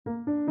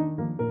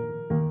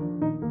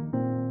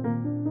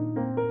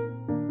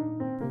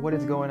What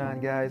is going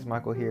on, guys?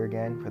 Michael here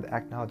again for the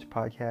Acknowledge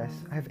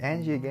podcast. I have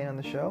Angie again on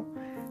the show.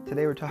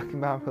 Today we're talking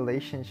about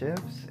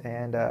relationships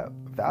and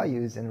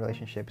values in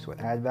relationships, what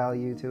add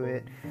value to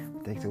it,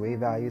 what takes away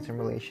values from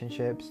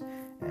relationships.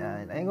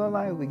 And I ain't gonna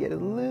lie, we get a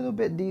little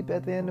bit deep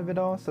at the end of it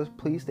all, so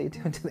please stay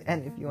tuned to the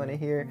end if you want to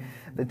hear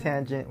the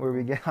tangent where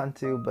we get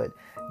onto, but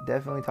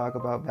definitely talk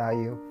about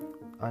value,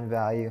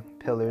 unvalue,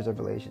 pillars of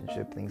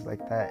relationship, things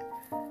like that.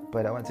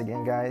 But once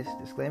again, guys,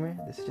 disclaimer,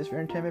 this is just for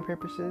entertainment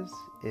purposes.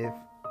 If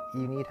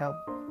you need help,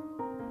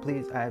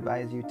 please, I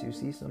advise you to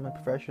see someone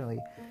professionally.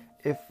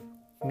 If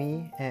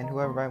me and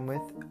whoever I'm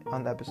with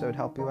on the episode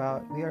help you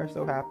out, we are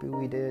so happy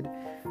we did.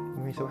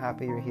 We're so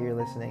happy you're here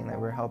listening, that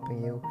we're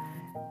helping you.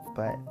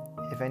 But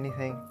if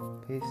anything,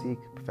 please seek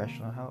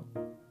professional help.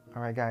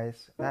 All right,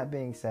 guys, that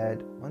being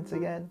said, once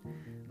again,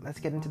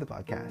 let's get into the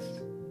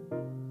podcast.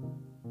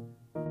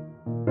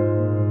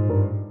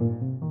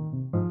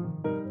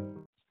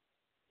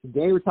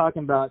 Today we're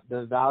talking about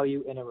the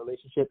value in a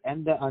relationship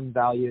and the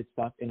unvalued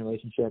stuff in a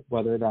relationship,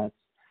 whether that's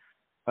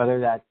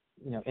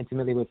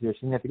intimately with your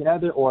significant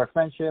other or a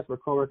friendship or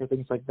coworker,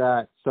 things like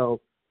that. So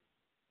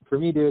for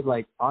me, dude,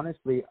 like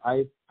honestly,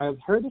 I've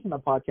heard this in a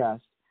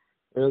podcast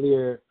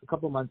earlier a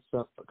couple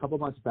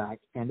months back,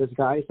 and this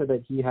guy said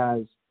that he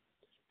has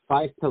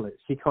 5 pillars.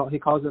 He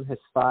calls them his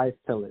 5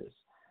 pillars,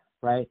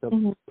 right?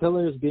 So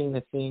pillars being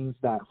the things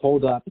that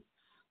hold up,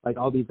 like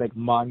all these like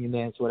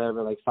monuments,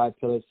 whatever, like 5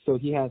 pillars. So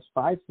he has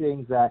 5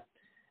 things that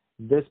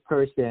this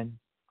person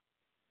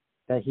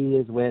that he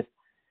is with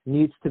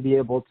needs to be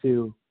able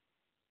to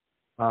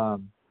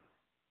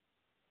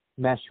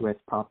mesh with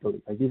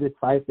properly. Like these are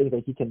 5 things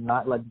that he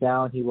cannot let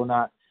down. He will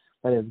not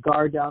let his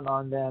guard down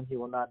on them. He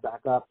will not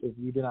back up if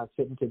you do not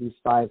fit into these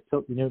 5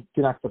 pillars. Do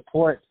not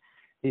support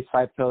these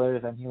 5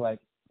 pillars. And he like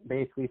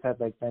basically said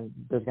like then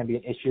there's going to be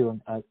an issue,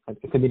 and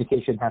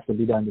communication has to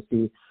be done to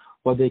see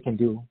what they can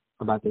do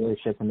about the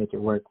relationship and make it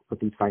work with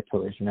these 5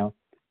 pillars, you know?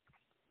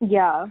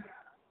 Yeah.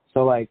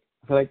 So like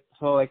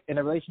in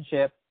a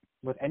relationship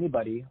with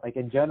anybody, like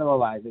in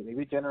generalize it,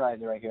 we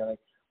generalize it right here. Like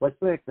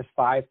what's like the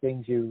 5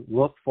 things you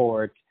look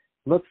for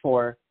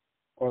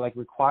or like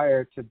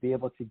require to be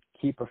able to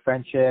keep a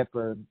friendship,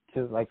 or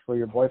to like for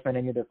your boyfriend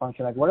and you to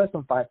function? Like what are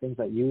some 5 things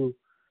that you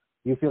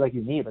feel like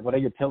you need? Like what are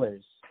your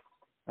pillars?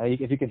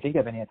 If you can think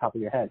of any on top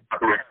of your head.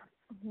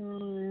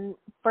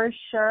 For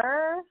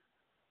sure,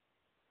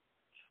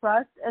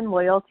 trust and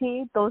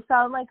loyalty. Those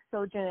sound like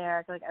so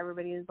generic. Like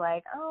everybody's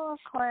like, oh, of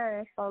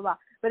course, blah, blah, blah.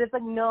 But it's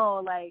like,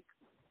 no, like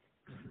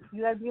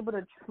you got to be able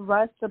to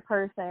trust the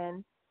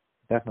person.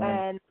 Definitely.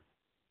 And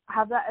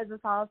have that as a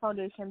solid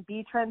foundation.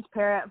 Be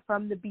transparent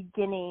from the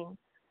beginning,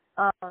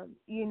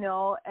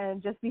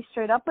 and just be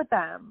straight up with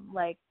them.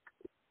 Like,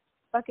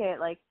 fuck it.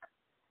 Like,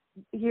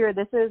 here,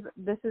 this is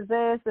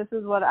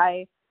what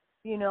I,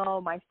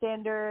 my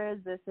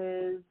standards. This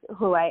is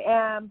who I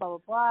am, blah,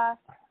 blah,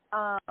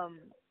 blah.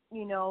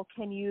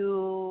 Can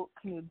you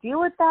deal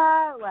with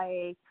that?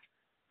 Like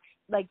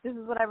this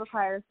is what I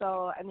require.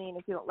 So, I mean,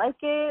 if you don't like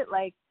it,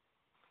 like,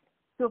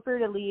 feel free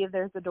to leave.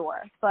 There's the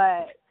door.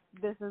 But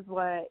this is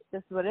what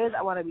it is.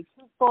 I want to be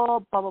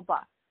truthful, blah, blah,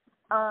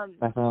 blah.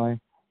 Definitely.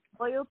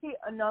 Loyalty,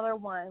 another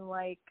one.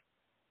 Like,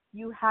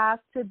 you have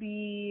to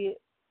be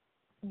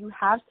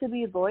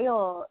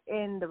loyal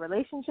in the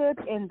relationship,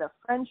 in the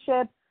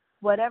friendship,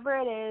 whatever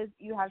it is,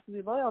 you have to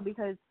be loyal,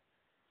 because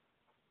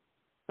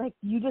like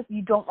you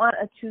don't want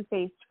a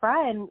two-faced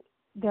friend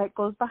that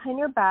goes behind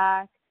your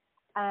back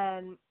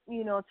and,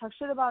 talk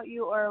shit about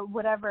you or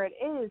whatever it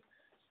is.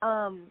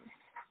 And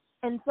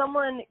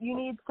you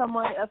need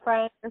someone, a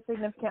friend or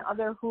significant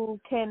other, who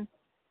can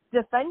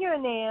defend your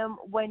name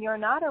when you're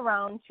not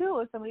around too.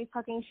 If somebody's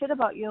talking shit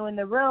about you in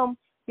the room,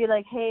 be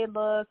like, hey,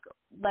 look,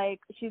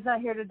 like she's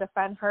not here to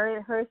defend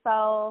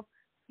herself,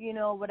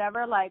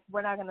 whatever. Like,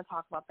 we're not going to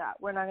talk about that.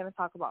 We're not going to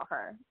talk about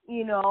her,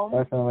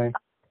 Definitely.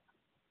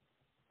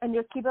 And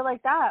just keep it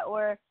like that.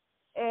 Or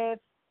if,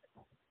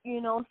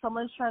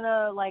 someone's trying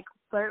to like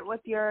flirt with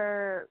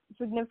your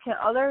significant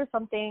other or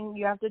something,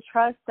 you have to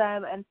trust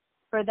them, and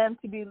for them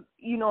to be,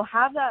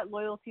 have that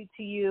loyalty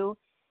to you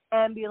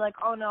and be like,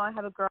 oh no, I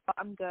have a girl,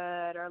 I'm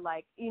good, or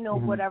like,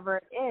 whatever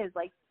it is.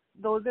 Like,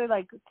 those are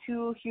like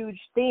 2 huge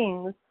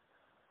things.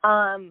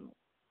 I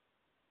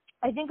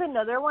think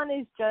another one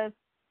is just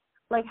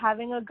like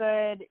having a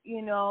good,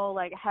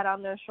 like head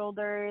on their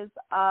shoulders,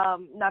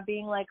 not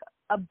being like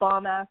a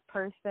bum ass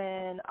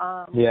person.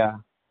 Yeah.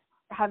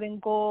 Having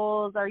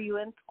goals. Are you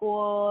in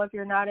school? If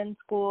you're not in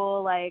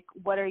school, like,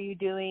 what are you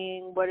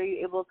doing? What are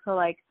you able to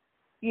like,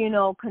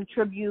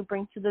 contribute,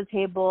 bring to the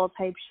table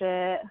type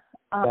shit.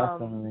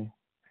 Definitely.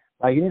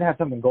 Like, you need to have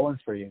something going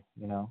for you,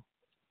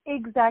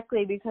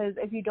 Exactly, because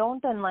if you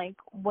don't, then like,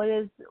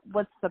 what's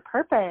the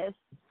purpose?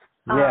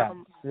 Yeah,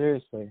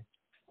 seriously.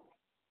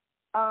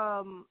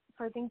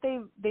 So I think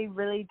they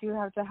really do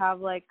have to have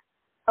like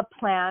a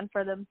plan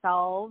for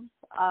themselves,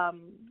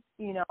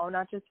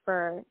 not just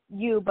for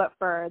you, but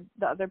for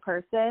the other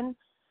person.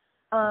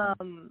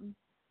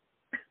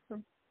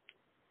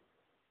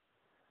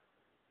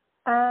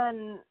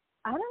 And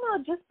I don't know,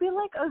 just be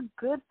like a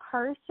good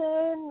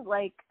person,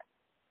 like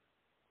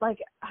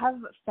have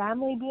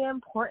family be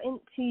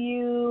important to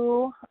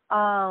you.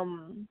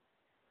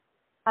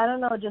 I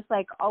don't know, just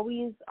like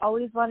always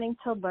wanting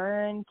to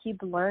learn,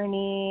 keep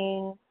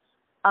learning.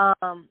 I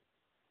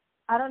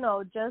don't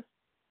know, just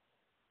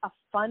a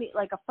funny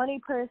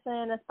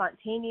person, a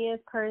spontaneous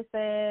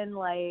person.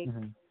 Like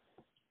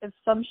if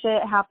some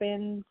shit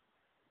happens,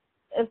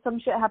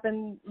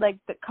 like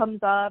that comes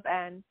up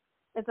and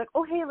it's like,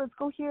 oh hey, let's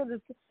go here,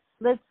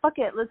 let's fuck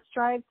it, let's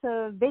drive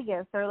to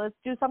Vegas or let's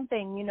do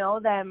something, you know,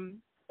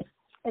 then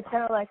it's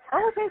kind of like,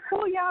 oh, okay,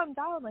 cool, yeah, I'm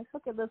down, like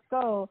fuck it, let's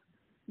go.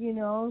 You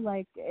know,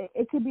 like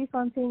it could be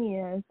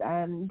spontaneous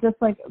and just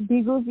like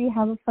be goofy,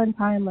 have a fun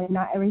time. Like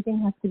not everything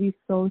has to be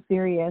so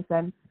serious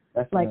and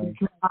like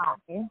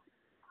dry.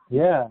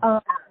 Yeah.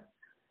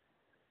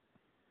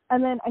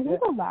 And then I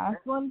think the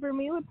last one for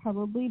me would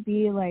probably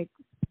be like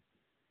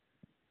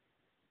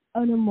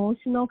an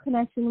emotional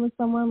connection with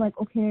someone. Like,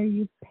 okay, are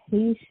you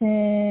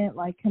patient?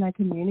 Like, can I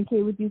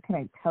communicate with you? Can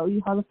I tell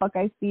you how the fuck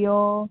I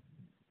feel?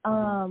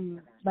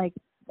 Like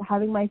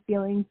having my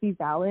feelings be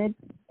valid.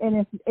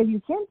 And if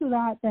you can't do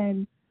that,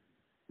 then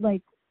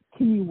like,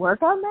 can you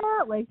work on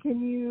that? Like,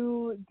 can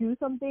you do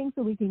something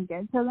so we can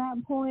get to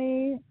that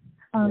point?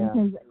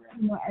 Because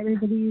you know,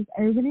 everybody's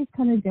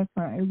kind of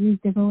different. Everybody's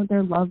different with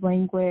their love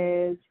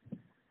language,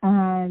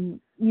 and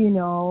you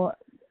know,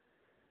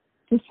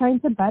 just trying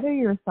to better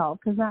yourself,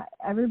 because not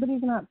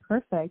everybody's not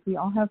perfect. We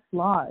all have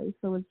flaws,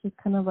 so it's just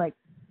kind of like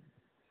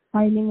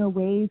finding a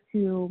way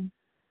to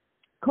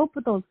cope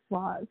with those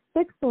flaws,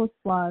 fix those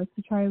flaws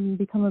to try and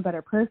become a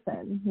better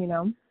person, you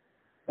know?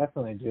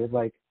 Definitely, dude.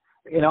 Like,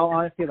 in all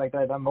honesty, like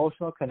the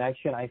emotional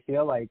connection, I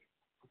feel like,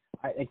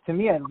 I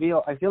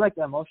feel like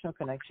the emotional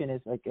connection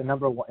is like a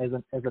number one, is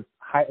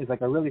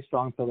like a really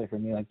strong pillar for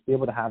me. Like to be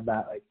able to have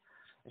that, like,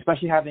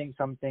 especially having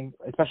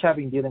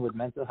dealing with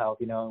mental health.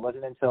 You know, it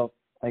wasn't until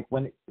like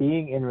when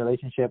being in a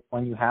relationship,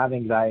 when you have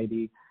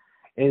anxiety,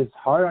 is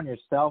hard on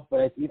yourself,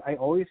 but I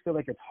always feel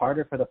like it's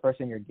harder for the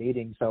person you're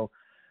dating. So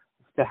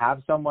to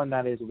have someone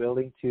that is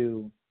willing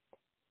to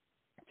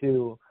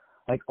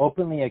like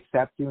openly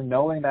accept you,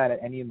 knowing that at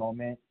any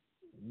moment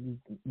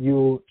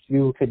you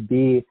could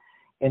be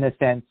in a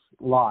sense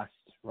lost,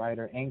 right,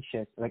 or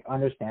anxious, like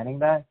understanding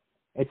that,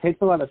 it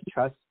takes a lot of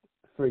trust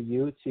for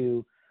you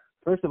to,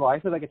 first of all, I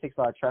feel like it takes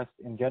a lot of trust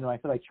in general. I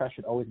feel like trust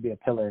should always be a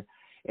pillar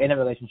in a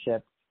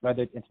relationship,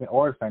 whether it's intimate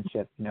or a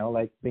friendship, you know,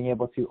 like being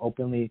able to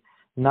openly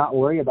not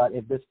worry about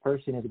if this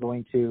person is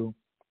going to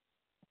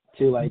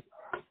like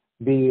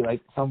be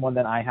like someone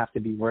that I have to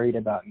be worried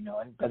about, you know.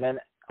 But then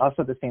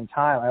also at the same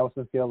time, I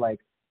also feel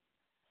like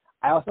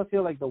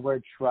the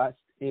word trust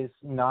is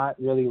not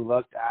really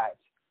looked at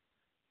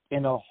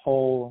in a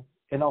whole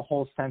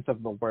sense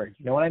of the word.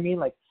 You know what I mean?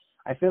 Like,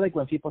 I feel like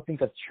when people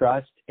think of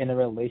trust in a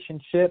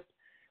relationship,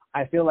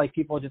 I feel like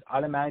people just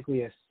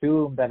automatically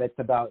assume that it's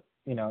about,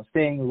 you know,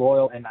 staying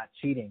loyal and not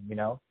cheating, you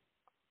know?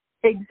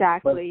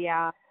 Exactly,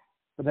 yeah.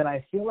 But then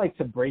I feel like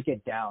to break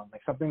it down,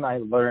 like something that I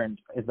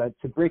learned is that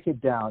to break it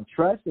down,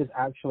 trust is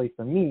actually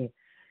for me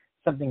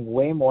something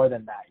way more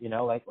than that, you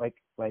know? Like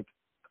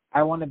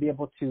I want to be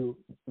able to,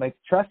 like,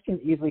 trust can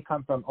easily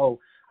come from, oh,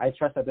 I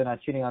trust that they're not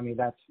cheating on me,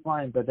 that's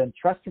fine. But then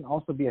trust can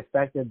also be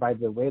affected by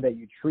the way that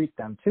you treat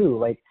them too.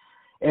 Like,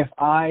 if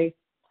I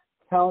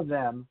tell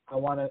them,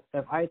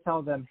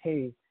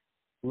 hey,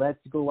 let's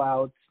go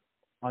out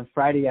on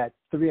Friday at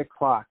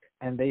 3:00,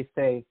 and they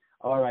say,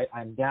 all right,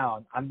 I'm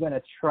down, I'm going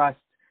to trust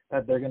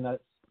that they're going to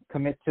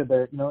commit to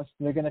their, you know,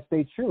 they're going to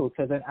stay true.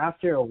 Because then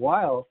after a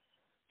while,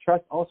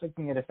 trust also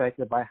can get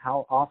affected by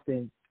how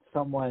often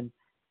someone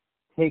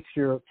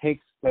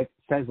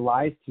says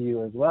lies to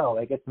you as well.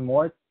 Like, it's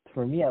more,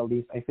 for me at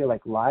least, I feel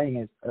like lying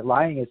is,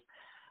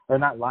 or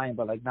not lying,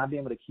 but like not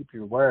being able to keep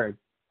your word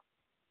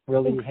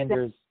really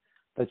hinders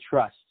the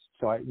trust.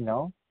 So you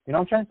know what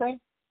I'm trying to say?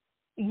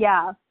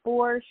 Yeah,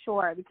 for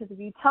sure. Because if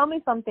you tell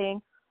me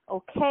something,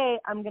 okay,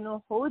 I'm going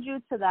to hold you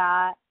to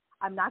that.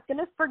 I'm not going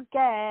to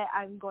forget.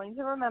 I'm going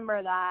to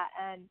remember that.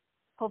 And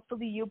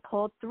hopefully you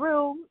pull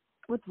through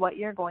with what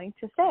you're going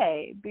to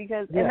say.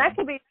 Because, and that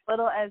could be as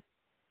little as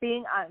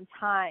being on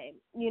time.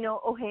 You know,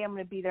 okay, I'm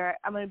going to be there.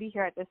 I'm going to be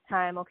here at this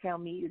time. Okay, I'll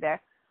meet you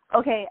there.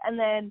 Okay, and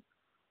then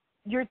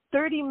you're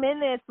 30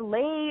 minutes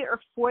late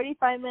or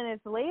 45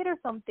 minutes late or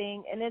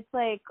something. And it's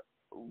like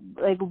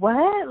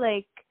what?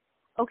 Like,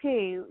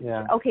 okay,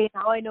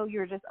 now I know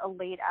you're just a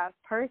late-ass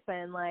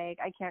person. Like,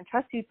 I can't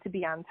trust you to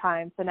be on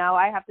time. So now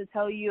I have to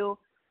tell you,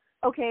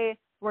 okay,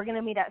 we're going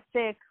to meet at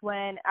 6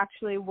 when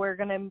actually we're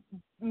going to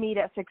meet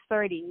at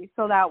 6:30.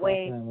 So that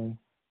way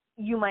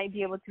you might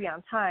be able to be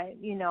on time,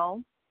 you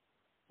know?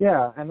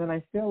 Yeah, and then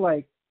I feel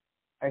like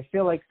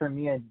for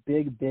me a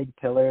big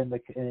pillar in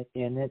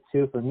it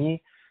too, for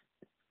me,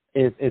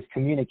 is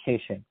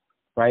communication,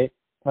 right?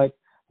 Like,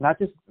 not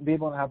just be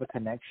able to have a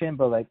connection,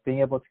 but like being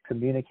able to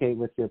communicate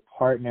with your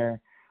partner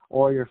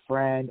or your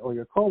friend or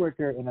your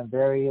coworker in a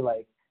very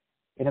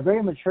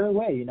mature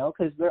way, you know,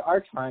 because there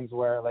are times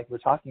where, like we're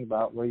talking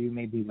about, where you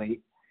may be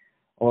late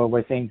or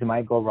where things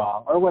might go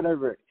wrong or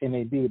whatever it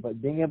may be.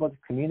 But being able to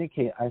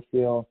communicate, I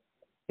feel,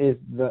 is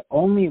the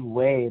only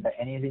way that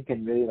anything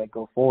can really like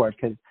go forward.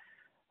 Because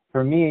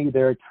for me,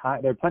 there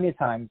are plenty of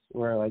times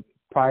where like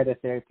prior to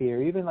therapy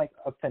or even like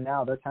up to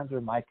now, there are times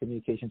where my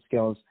communication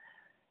skills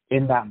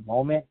in that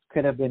moment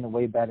could have been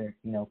way better.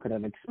 You know, could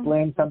have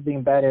explained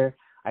something better.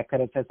 I could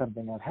have said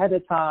something ahead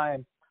of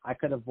time. I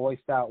could have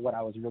voiced out what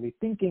I was really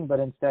thinking, but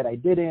instead I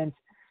didn't.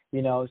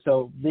 You know,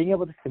 so being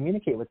able to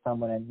communicate with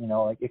someone, and you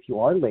know, like if you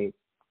are late,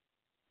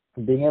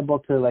 being able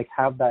to like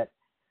have that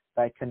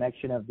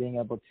connection of being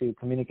able to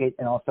communicate.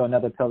 And also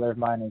another pillar of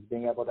mine is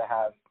being able to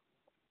have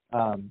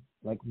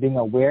like being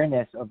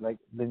awareness of like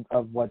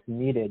of what's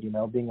needed, you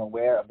know, being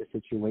aware of the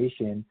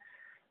situation.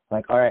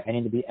 Like, all right, I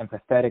need to be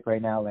empathetic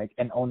right now, like,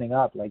 and owning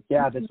up, like,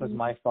 yeah, this was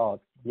my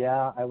fault.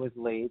 Yeah, I was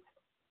late.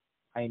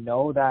 I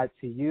know that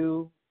to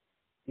you,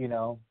 you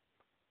know,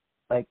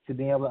 like to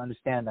being able to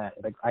understand that.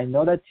 Like, I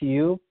know that to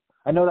you,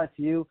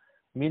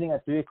 meeting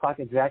at 3:00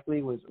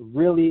 exactly was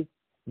really,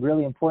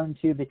 really important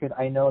to you because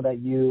I know that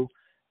you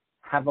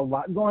have a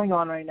lot going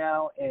on right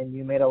now and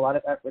you made a lot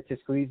of effort to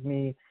squeeze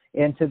me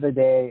into the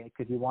day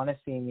because you want to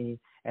see me,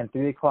 and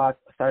 3:00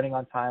 starting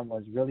on time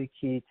was really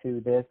key to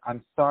this.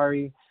 I'm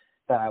sorry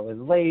that I was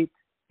late.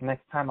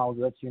 Next time I'll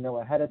let you know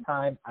ahead of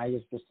time. I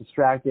was just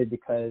distracted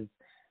because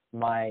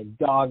my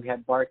dog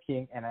had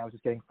barking and I was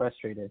just getting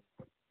frustrated,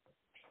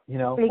 you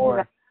know,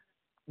 or,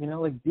 you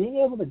know, like being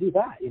able to do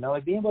that, you know,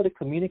 like being able to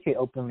communicate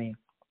openly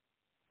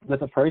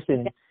with a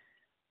person,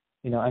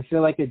 you know, I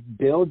feel like it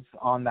builds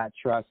on that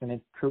trust, and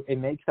it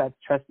makes that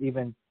trust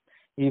even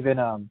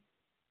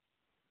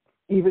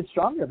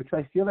stronger, because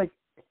I feel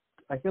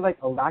like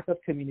a lack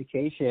of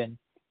communication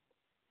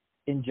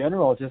in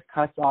general just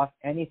cuts off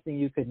anything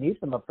you could need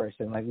from a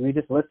person. Like we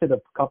just listed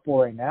a couple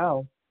right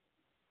now.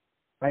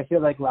 I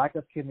feel like lack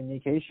of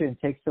communication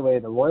takes away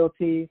the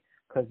loyalty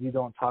because you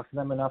don't talk to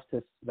them enough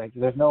to, like,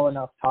 there's no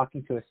enough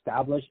talking to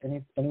establish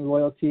any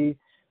loyalty.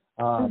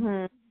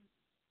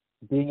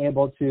 Being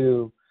able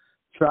to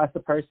trust a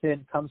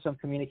person comes from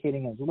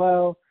communicating as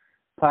well,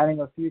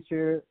 planning a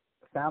future,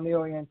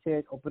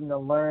 family-oriented, open to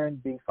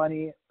learn, being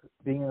funny,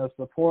 being able to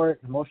support,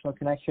 emotional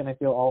connection. I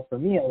feel all, for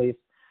me at least,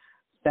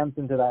 stems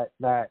into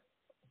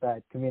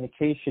that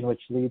communication,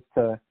 which leads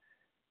to,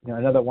 you know,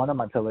 another one of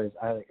my pillars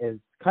is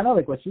kind of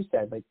like what you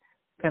said, like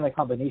kind of a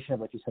combination of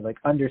what you said, like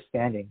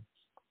understanding.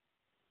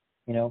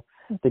 You know,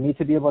 the need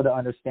to be able to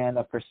understand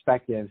a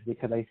perspective,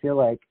 because I feel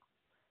like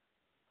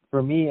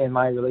for me in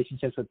my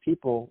relationships with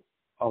people,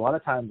 a lot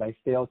of times I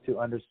fail to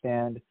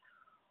understand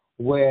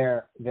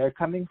where they're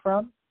coming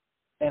from,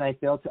 and I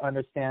fail to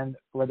understand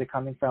where they're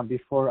coming from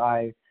before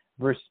I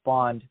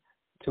respond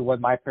to what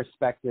my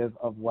perspective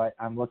of what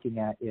I'm looking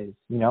at is,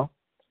 you know?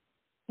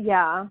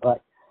 Yeah.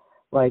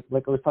 Like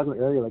I was talking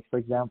about earlier, like, for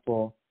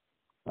example,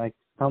 like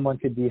someone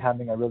could be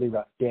having a really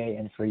rough day,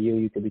 and for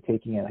you could be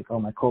taking it like, oh,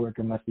 my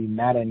coworker must be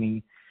mad at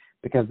me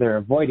because they're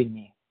avoiding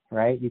me,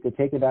 right? You could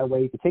take it that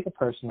way. You could take it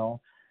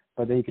personal,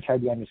 but then you could try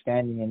to be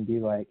understanding and be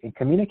like, and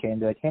communicate and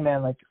be like, hey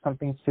man, like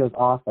something feels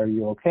off. Are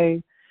you okay?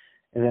 Is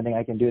there anything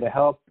I can do to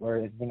help, or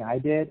is there anything I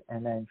did?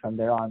 And then from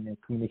there on, the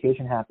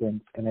communication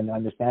happens, and then the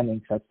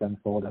understanding sets to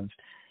unfold of,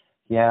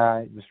 yeah,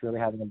 I was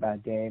really having a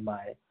bad day.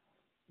 My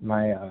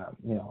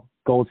you know,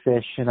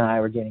 goldfish and I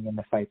were getting in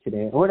the fight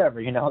today, or whatever,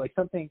 you know, like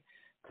something,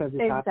 because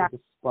it happens to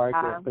spark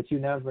it, but you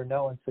never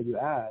know until you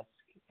ask.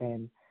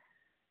 And,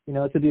 you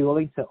know, to be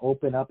willing to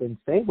open up and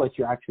say what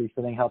you're actually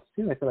feeling helps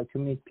too. I feel like too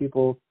many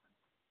people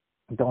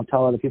don't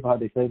tell other people how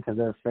they feel because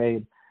they're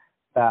afraid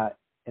that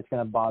it's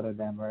going to bother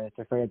them, or it's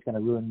afraid it's going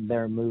to ruin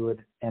their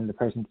mood and the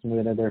person's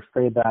mood, or they're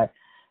afraid that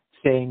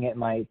saying it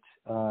might,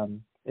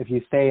 if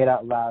you say it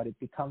out loud, it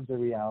becomes a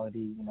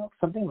reality, you know,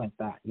 something like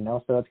that, you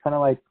know. So it's kind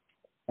of like,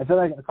 I feel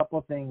like a couple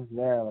of things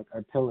there, like,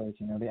 are pillars,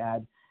 you know. They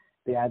add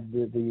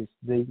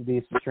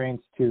these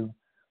strengths to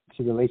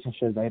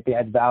relationships, right? They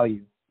add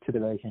value to the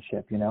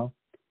relationship, you know.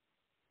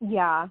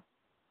 Yeah.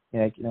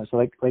 Yeah, you know, so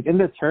like in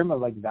the term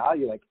of like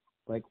value, like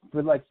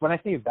when I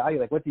say value,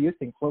 like what do you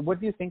think? What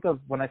do you think of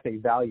when I say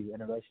value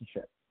in a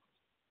relationship?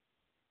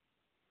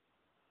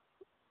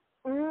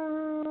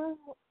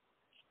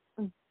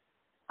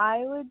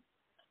 I would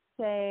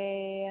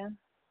say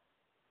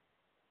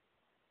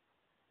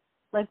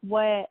like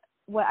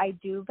what I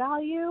do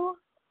value.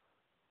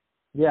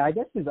 Yeah, I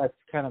guess that's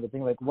kind of the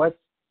thing. Like what's,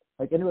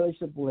 like in a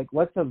relationship, like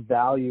what's a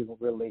value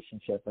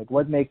relationship? Like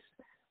what makes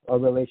a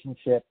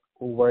relationship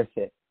worth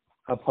it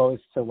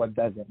opposed to what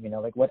doesn't, you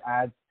know, like what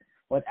adds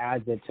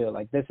it to,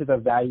 like, this is a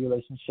value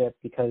relationship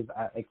because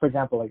like, for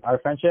example, like our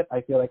friendship,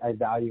 I feel like I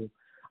value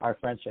our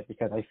friendship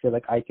because I feel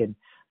like I can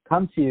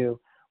come to you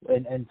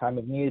in time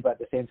of need, but at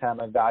the same time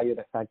I value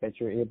the fact that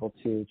you're able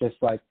to just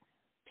like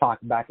talk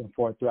back and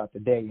forth throughout the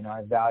day. You know,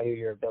 I value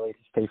your ability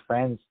to stay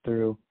friends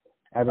through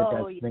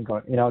everything that's been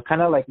going, you know,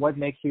 kind of like what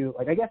makes you,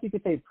 like, I guess you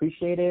could say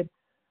appreciated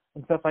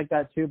and stuff like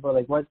that too, but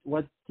like what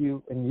do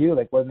you, and you,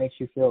 like what makes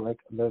you feel like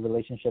the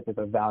relationship is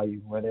a value,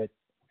 whether it's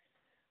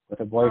with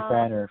a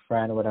boyfriend or a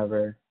friend or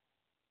whatever?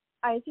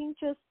 I think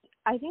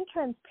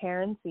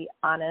transparency,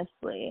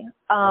 honestly.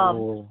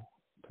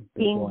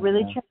 being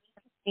really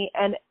transparent,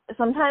 and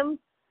sometimes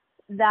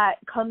that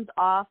comes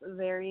off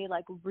very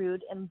like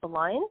rude and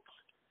blunt.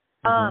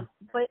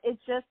 But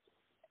it's just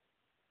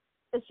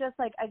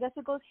like, I guess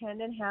it goes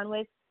hand in hand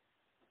with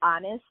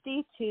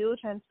honesty too,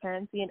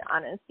 transparency and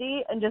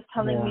honesty, and just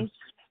telling me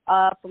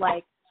up,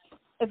 like,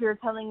 if you're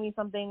telling me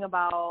something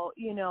about,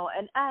 you know,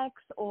 an ex,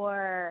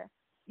 or,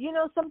 you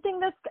know, something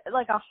that's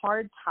like a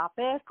hard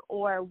topic,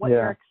 or what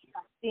you're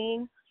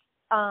expecting,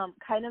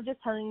 kind of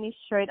just telling me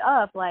straight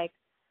up, like,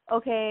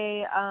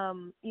 okay,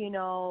 you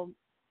know,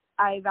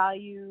 I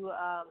value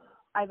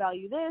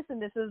this,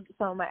 and this is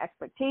some of my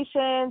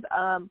expectations.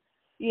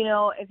 You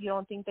know, if you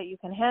don't think that you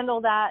can handle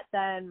that,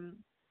 then,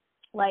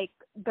 like,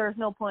 there's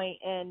no point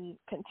in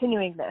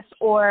continuing this.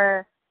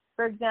 Or,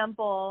 for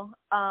example,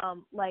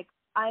 like,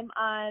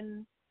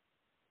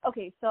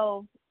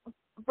 so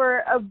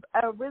for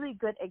a really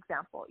good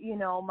example, you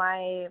know,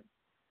 my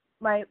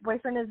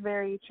boyfriend is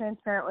very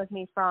transparent with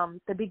me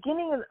from the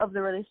beginning of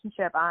the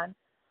relationship on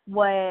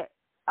what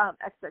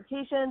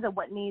expectations and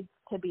what needs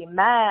to be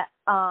met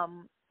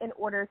in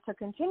order to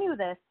continue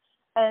this.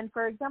 And,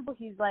 for example,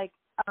 he's like,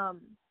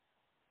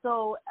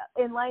 so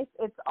in life,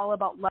 it's all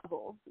about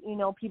levels. You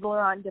know, people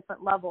are on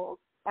different levels.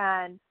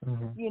 And,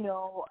 you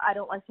know, I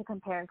don't like to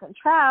compare and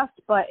contrast,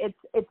 but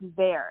it's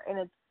there, and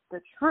it's the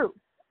truth.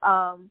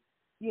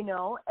 You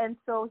know, and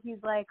so he's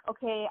like,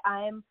 okay,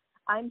 I'm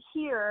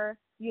here,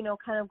 you know,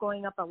 kind of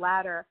going up a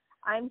ladder.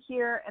 I'm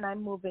here and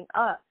I'm moving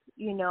up,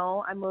 you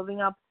know, I'm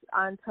moving up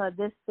onto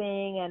this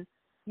thing and,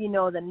 you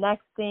know, the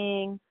next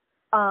thing.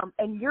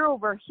 And you're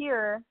over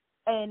here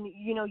and,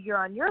 you know, you're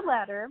on your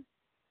ladder,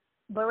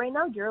 but right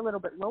now you're a little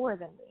bit lower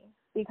than me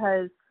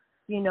because,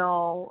 you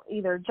know,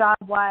 either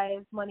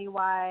job-wise,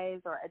 money-wise,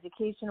 or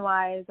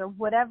education-wise, or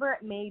whatever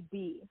it may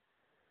be.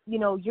 You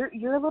know,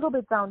 you're a little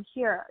bit down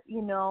here,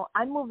 you know,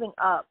 I'm moving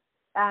up,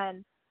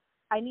 and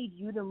I need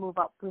you to move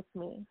up with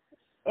me.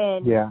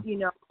 And, you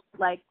know,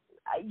 like,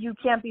 you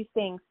can't be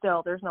staying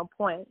still. There's no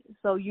point.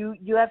 So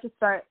you have to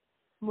start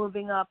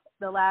moving up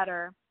the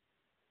ladder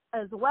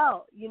as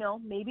well. You know,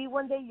 maybe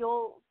one day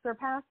you'll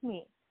surpass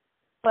me,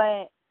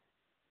 but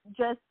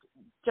just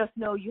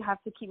know you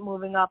have to keep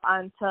moving up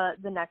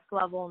onto the next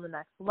level and the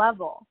next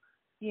level,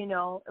 you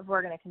know, if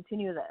we're going to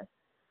continue this.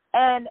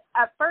 And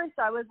at first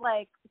I was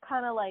like,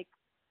 kind of like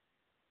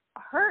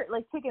hurt,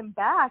 like taken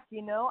back,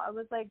 you know, I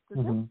was like, did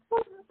this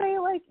supposed to say,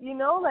 like, you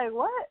know, like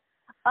what?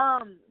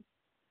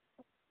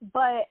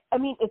 But I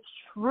mean, it's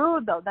true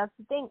though. That's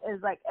the thing,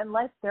 is like,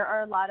 unless there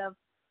are a lot of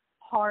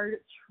hard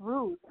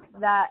truths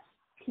that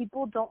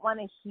people don't want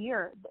to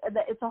hear,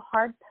 that it's a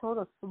hard pill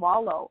to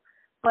swallow,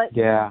 but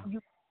you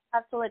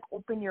have to like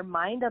open your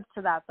mind up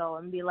to that though,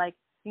 and be like,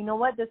 you know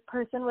what, this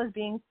person was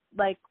being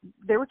like,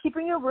 they were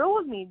keeping it real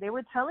with me. They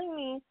were telling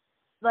me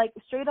like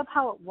straight up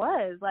how it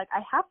was. Like,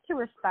 I have to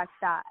respect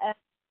that. And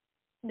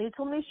they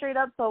told me straight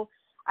up, so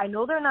I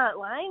know they're not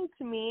lying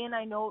to me, and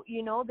I know,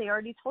 you know, they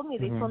already told me.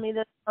 They told me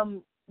this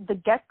from the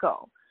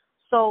get-go.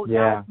 So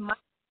that's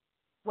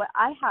what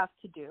I have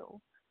to do,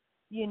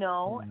 you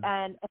know,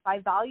 and if I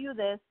value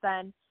this,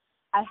 then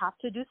I have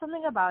to do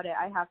something about it.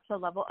 I have to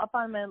level up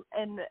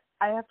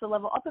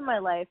in my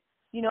life,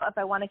 you know, if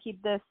I want to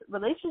keep this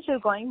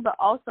relationship going, but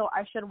also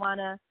I should want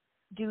to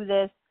do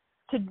this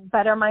to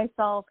better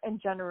myself in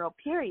general,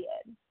 period.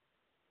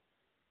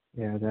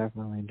 Yeah,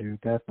 definitely, dude.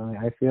 Definitely.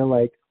 I feel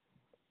like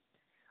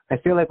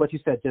what you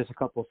said just a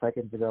couple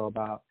seconds ago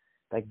about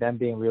like them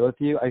being real with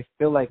you. I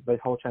feel like the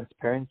whole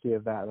transparency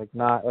of that, like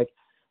not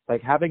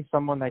like having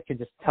someone that can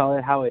just tell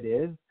it how it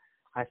is.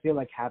 I feel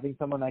like having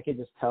someone that can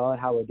just tell it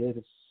how it is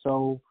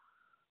so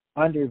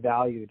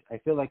undervalued. I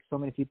feel like so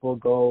many people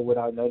go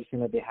without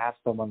noticing that they have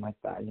someone like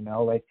that, you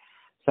know, like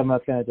someone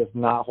that's going to just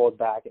not hold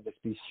back and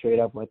just be straight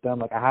up with them.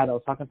 Like I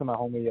was talking to my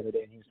homie the other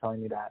day, and he was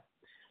telling me that,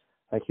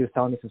 like, he was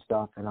telling me some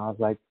stuff, and I was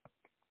like,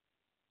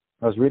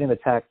 I was reading the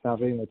text,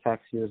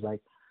 he was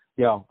like,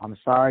 yo, I'm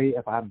sorry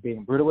if I'm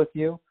being brutal with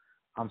you.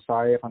 I'm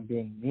sorry if I'm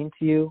being mean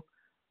to you,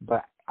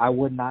 but I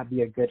would not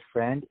be a good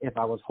friend if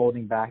I was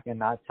holding back and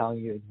not telling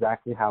you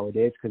exactly how it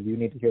is, because you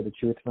need to hear the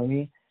truth from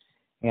me.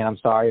 And I'm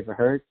sorry if it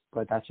hurts,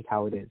 but that's just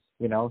how it is,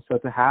 you know? So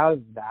to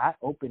have that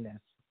openness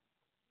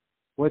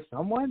with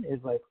someone is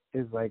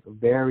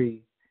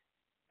very,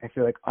 I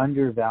feel like,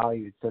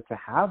 undervalued. So to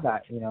have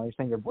that, you know, you're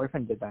saying your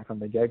boyfriend did that from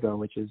the get-go,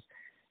 which is,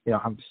 you know,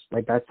 I'm just,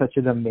 like, that's such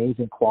an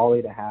amazing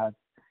quality to have,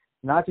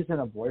 not just in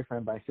a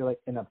boyfriend, but I feel like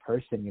in a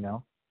person, you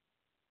know?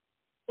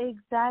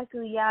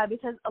 Exactly, yeah,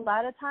 because a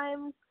lot of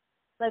times,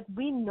 like,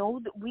 we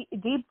know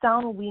that deep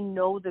down we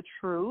know the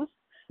truth.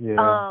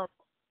 Yeah.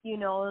 You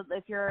know,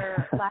 if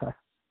you're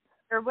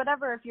or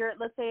whatever, if you're,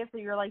 let's say if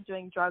you're like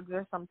doing drugs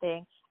or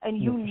something, and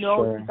you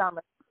know deep down,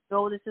 like,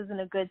 no, this isn't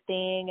a good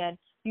thing, and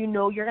you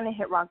know you're gonna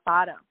hit rock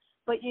bottom,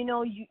 but you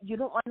know you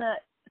don't want to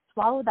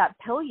swallow that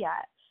pill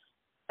yet,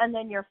 and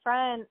then your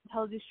friend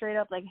tells you straight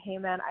up, like, hey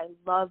man, I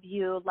love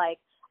you, like,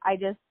 I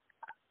just,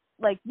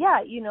 like,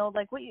 yeah, you know,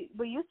 like what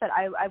you said,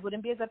 I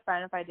wouldn't be a good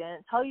friend if I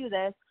didn't tell you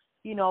this,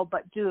 you know,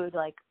 but dude,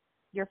 like,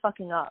 you're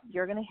fucking up.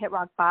 You're going to hit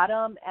rock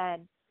bottom,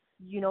 and,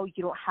 you know,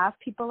 you don't have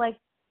people like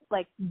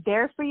like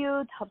there for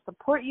you to help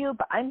support you,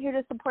 but I'm here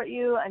to support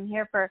you. I'm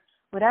here for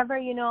whatever,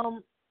 you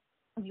know,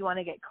 if you want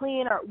to get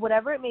clean or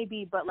whatever it may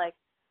be. But like,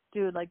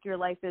 dude, like your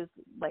life is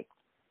like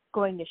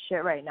going to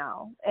shit right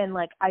now, and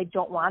like I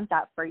don't want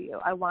that for you.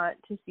 I want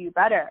to see you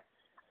better.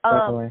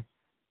 Definitely.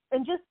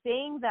 And just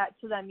saying that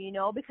to them, you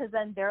know, because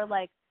then they're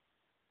like,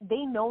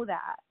 they know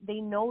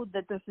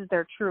that this is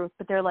their truth,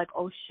 but they're like,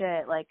 oh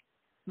shit, like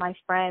my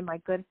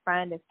good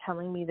friend is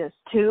telling me this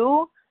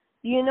too,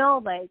 you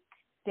know, like,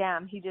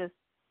 damn,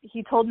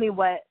 he told me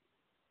what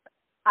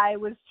I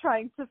was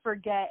trying to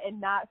forget and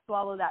not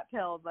swallow that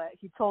pill, but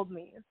he told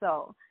me.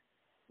 So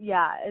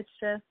yeah, it's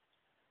just,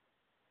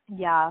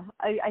 yeah,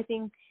 I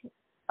think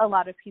a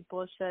lot of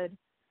people should,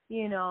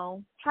 you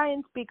know, try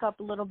and speak up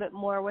a little bit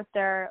more with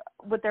their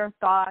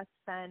thoughts,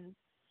 and,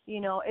 you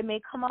know, it may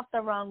come off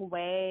the wrong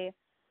way.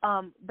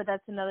 But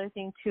that's another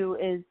thing too,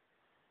 is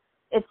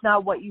it's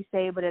not what you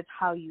say, but it's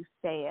how you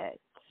say it.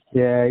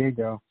 Yeah, there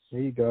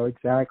you go.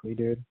 Exactly,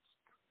 dude.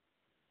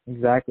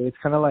 Exactly. It's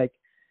kind of like,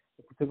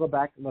 to go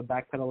back,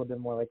 backpedal a little bit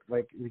more,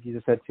 like you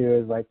just said too,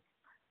 is like,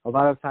 a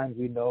lot of times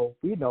we know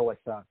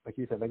what's up. Like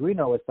you said, like we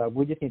know what's up.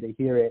 We just need to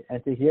hear it,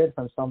 and to hear it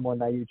from someone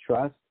that you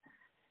trust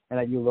and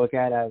that you look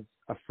at as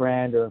a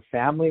friend or a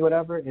family,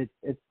 whatever.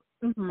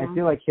 I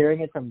feel like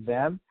hearing it from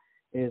them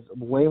is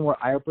way more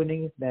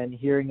eye-opening than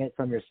hearing it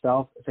from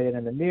yourself, say it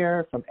in the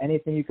mirror, from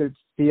anything you could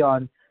see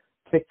on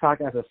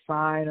TikTok as a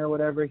sign or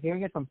whatever.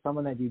 Hearing it from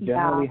someone that you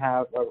generally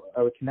have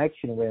a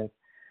connection with,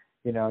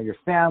 you know, your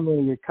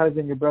family, your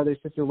cousin, your brother,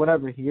 sister,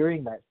 whatever,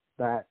 hearing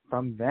that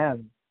from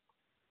them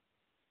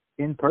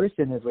in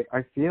person is like,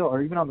 I feel,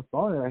 or even on the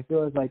phone, I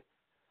feel is like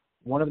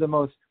one of the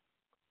most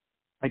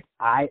like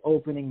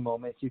eye-opening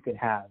moments you could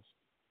have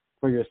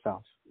for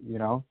yourself, you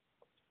know,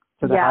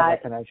 to have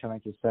that connection,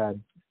 like you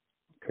said.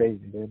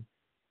 Crazy, dude.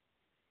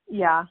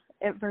 Yeah,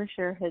 it for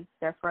sure hits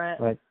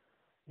different. Like,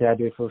 yeah,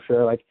 dude, for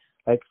sure. Like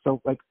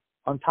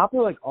on top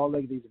of like all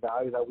like these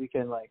values that we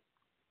can like,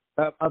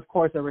 of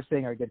course, that we're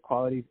saying are good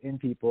qualities in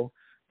people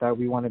that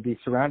we want to be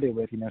surrounded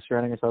with. You know,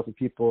 surrounding ourselves with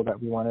people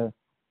that we want to,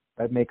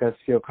 that make us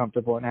feel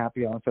comfortable and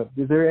happy on. So,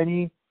 is there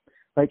any,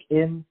 like,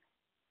 in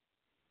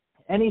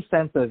any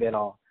sense of it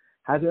all,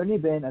 has there any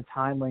been a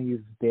time when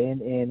you've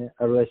been in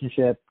a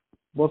relationship,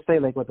 we'll say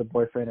like with a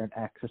boyfriend or an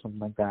ex or something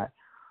like that,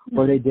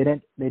 where they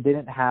didn't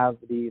have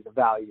the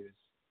values,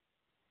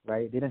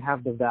 right? They didn't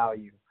have the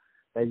value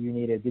that you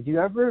needed. Did you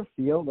ever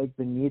feel like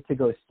the need to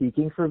go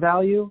seeking for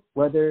value,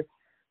 whether it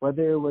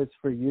was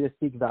for you to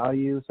seek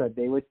value so that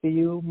they would see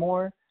you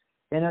more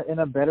in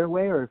a better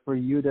way, or for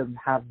you to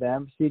have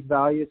them seek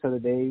value so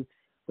that they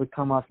would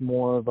come off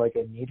more of like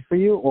a need for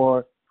you,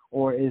 or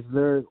is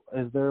there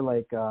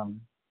like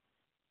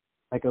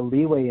a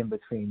leeway in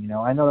between? You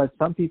know, I know that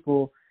some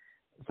people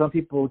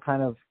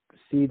kind of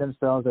see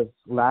themselves as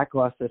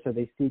lackluster, so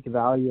they seek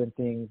value in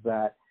things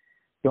that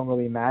don't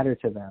really matter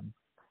to them.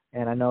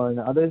 And I know on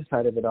the other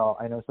side of it all,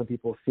 I know some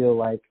people feel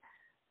like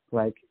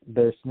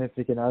their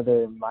significant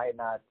other might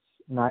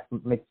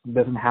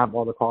doesn't have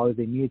all the qualities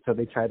they need, so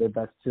they try their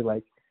best to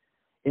like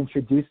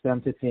introduce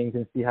them to things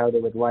and see how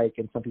they would like.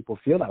 And some people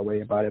feel that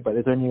way about it. But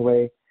is there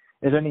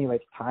any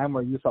like time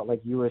where you felt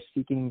like you were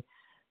seeking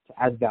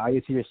to add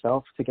value to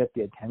yourself to get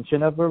the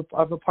attention of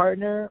a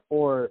partner,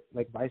 or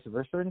like vice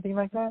versa, or anything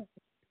like that?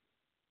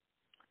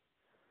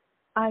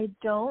 I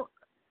don't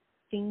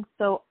think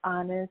so,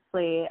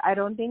 honestly. I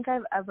don't think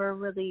I've ever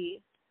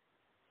really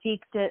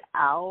seeked it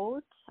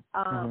out.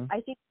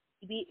 I think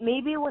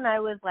maybe when I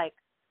was like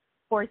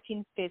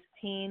 14,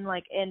 15,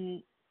 like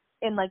in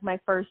like my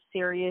first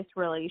serious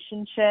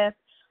relationship,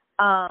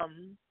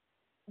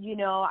 you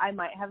know, I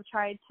might have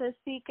tried to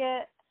seek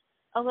it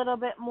a little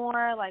bit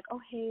more, like, oh,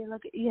 hey,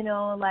 look, you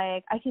know,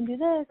 like, I can do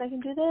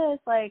this,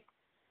 like,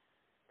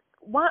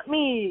 want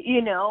me,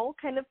 you know,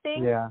 kind of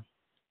thing. Yeah.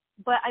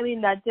 But I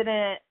mean, that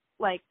didn't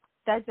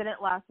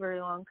last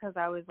very long, because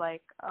I was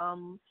like,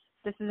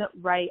 this isn't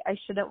right. I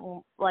shouldn't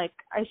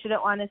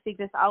want to seek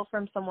this out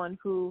from someone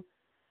who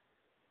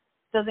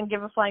doesn't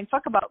give a flying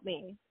fuck about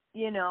me,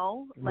 you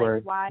know?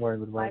 Like, why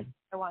should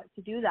I want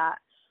to do that?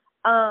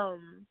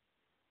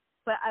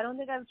 But I don't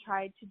think I've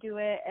tried to do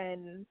it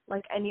in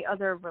like any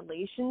other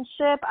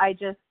relationship. I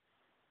just,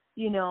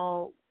 you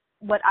know,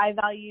 what I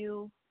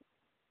value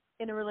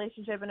in a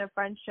relationship, in a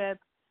friendship,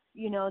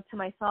 you know, to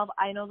myself,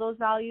 I know those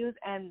values,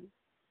 and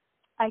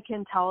I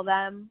can tell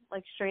them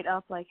like straight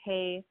up, like,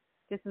 hey,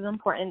 this is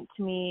important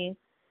to me.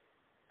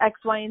 X,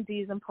 Y, and Z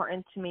is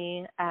important to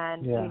me,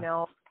 and you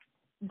know,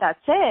 that's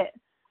it.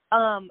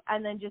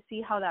 And then just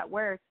see how that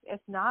works.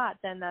 If not,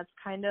 then that's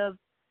kind of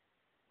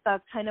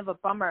a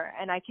bummer.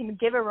 And I can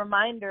give a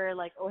reminder,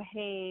 like, oh,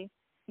 hey,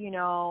 you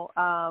know,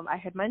 I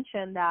had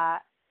mentioned that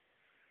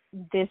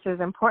this is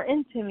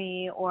important to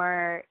me,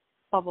 or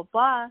blah blah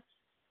blah.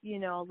 You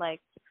know,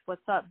 like,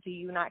 what's up? Do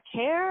you not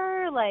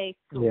care? Like,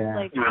 what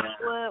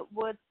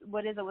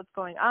is it? What's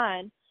going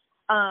on?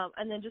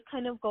 And then just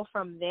kind of go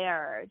from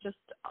there. Just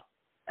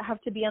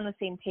have to be on the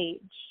same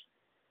page.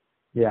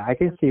 Yeah, I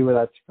can see where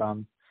that's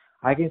from.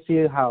 I can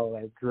see how,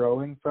 like,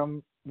 growing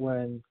from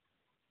when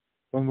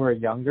we're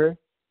younger,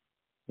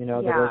 The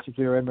relationships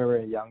we were in when we were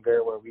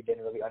younger, where we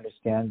didn't really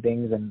understand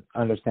things and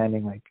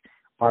understanding like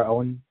our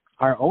own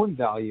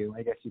value,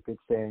 I guess you could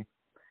say.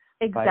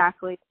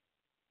 Exactly.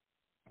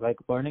 Like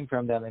learning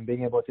from them and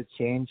being able to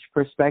change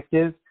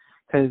perspective.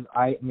 Because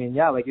like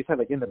you said,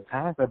 like in the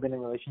past, I've been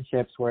in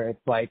relationships where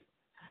it's like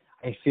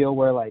I feel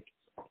like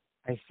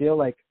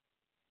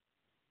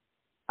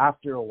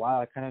after a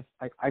while, I kind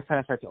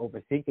of start to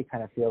overthink it.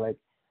 Kind of feel like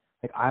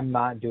I'm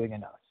not doing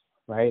enough,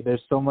 right?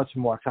 There's so much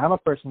more. Because I'm a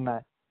person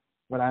that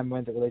when I'm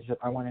in the relationship,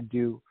 I want to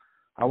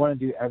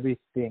do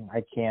everything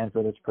I can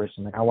for this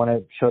person. Like I want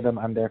to show them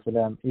I'm there for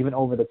them, even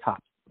over the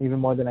top, even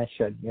more than I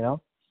should, Yeah.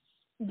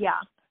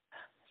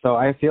 So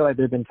I feel like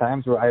there've been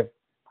times where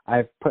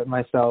I've put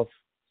myself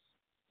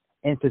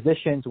in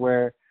positions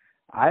where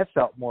I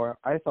felt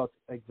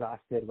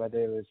exhausted, whether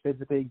it was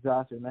physically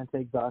exhausted,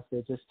 mentally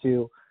exhausted, just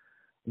to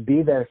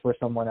be there for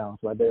someone else,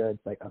 whether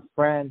it's like a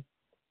friend.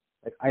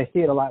 Like I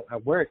see it a lot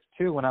at work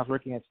too. When I was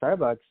working at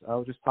Starbucks, I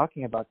was just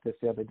talking about this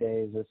the other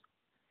day, just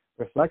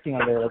reflecting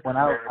on it. Like when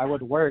I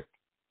would work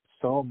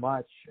so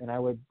much and I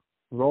would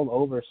roll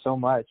over so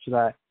much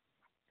that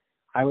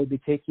I would be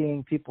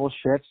taking people's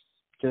shifts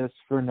just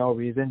for no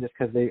reason, just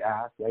because they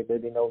asked. Like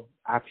there'd be no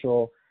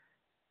actual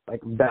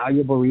like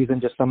valuable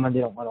reason, just someone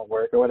didn't want to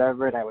work or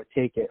whatever, and I would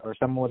take it. Or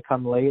someone would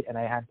come late and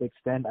I had to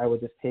extend, I would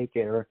just take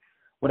it. Or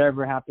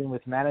whatever happened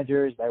with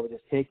managers, I would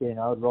just take it and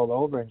I would roll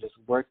over and just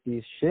work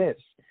these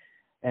shifts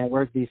and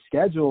work these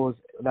schedules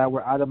that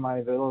were out of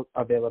my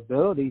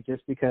availability,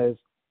 just because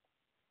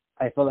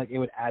I felt like it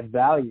would add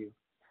value.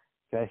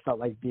 So I felt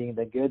like being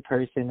the good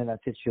person in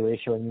that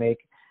situation would make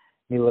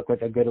me look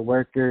like a good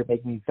worker,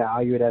 make me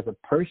valued as a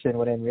person,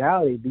 when in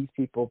reality, these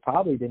people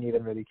probably didn't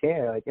even really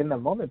care. Like in the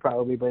moment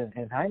probably, but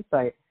in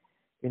hindsight,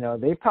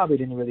 they probably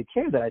didn't really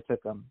care that I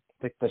took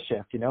the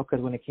shift, because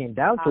when it came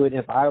down to it,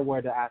 if I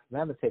were to ask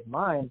them to take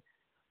mine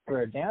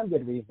for a damn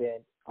good reason,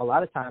 a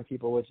lot of times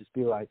people would just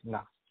be like,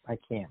 no, I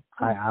can't.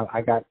 I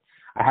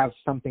have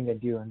something to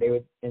do, and they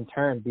would in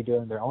turn be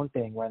doing their own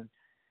thing when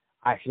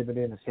I should have been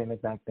doing the same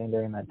exact thing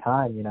during that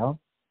time,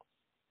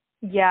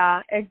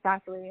 Yeah,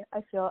 exactly.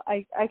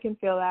 I can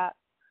feel that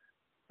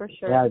for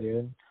sure. Yeah,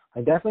 dude.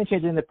 Like definitely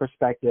changing the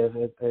perspective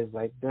is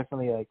like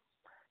definitely like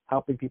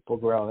helping people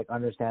grow, like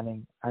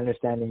understanding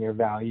your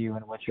value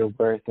and what you're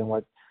worth, and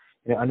what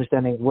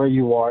understanding where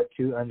you are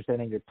too,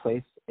 understanding your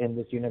place in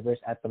this universe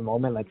at the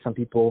moment. Like some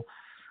people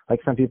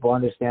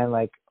understand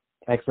like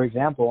for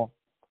example,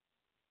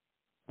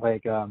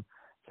 like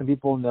some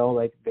people know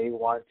like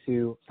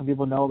some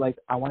people know like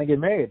I want to get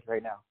married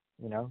right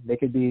now. They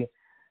could be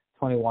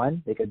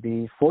 21, they could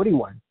be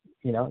 41.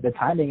 The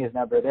timing is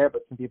never there,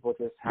 but some people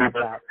just have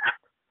that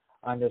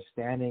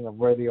understanding of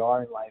where they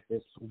are in life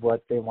is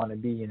what they want to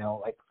be.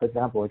 Like for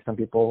example, like some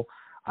people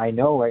I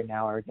know right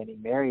now are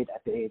getting married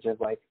at the age of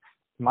like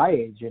my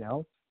age,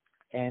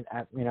 and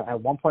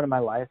at one point in my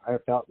life, I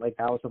felt like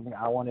that was something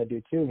I want to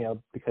do too,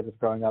 because of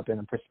growing up in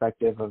a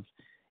perspective of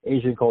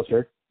Asian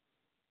culture.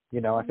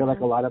 I feel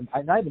like a lot of,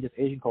 not even just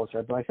Asian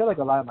culture, but I feel like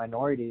a lot of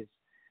minorities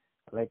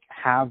like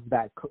have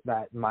that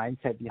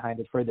mindset behind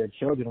it for their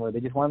children, where they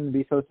just want them to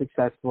be so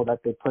successful that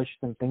they push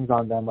some things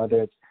on them,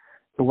 whether it's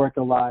to work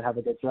a lot, have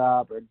a good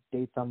job, or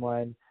date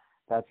someone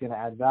that's going to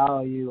add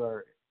value,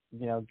 or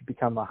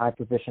become a high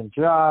proficient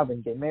job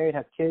and get married,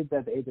 have kids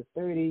at the age of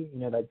 30.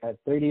 That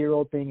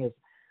 30-year-old thing is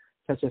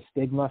such a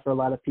stigma for a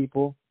lot of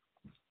people.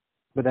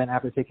 But then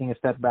after taking a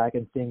step back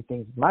and seeing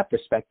things from my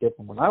perspective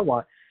and what I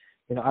want,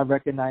 I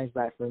recognize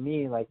that for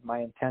me, like my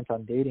intent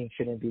on dating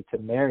shouldn't be to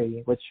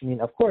marry, which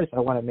of course I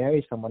want to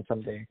marry someone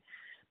someday,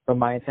 but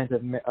my intent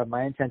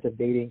of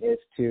dating is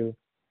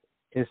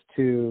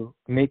to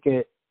make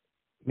it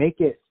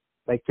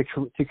like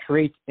to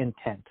create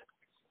intent.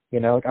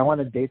 Like I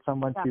want to date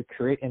someone to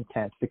create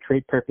intent, to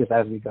create purpose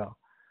as we go.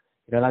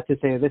 Not to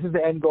say this is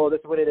the end goal, this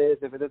is what it is.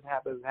 If it doesn't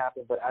happen, it doesn't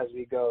happen. But as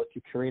we go,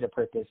 to create a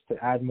purpose,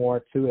 to add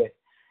more to it.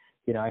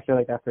 I feel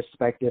like that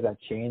perspective, that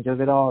change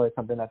of it all, is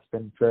something that's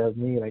been for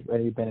me like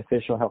really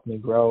beneficial, helped me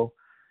grow.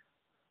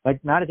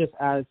 Like not just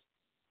as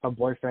a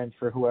boyfriend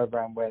for whoever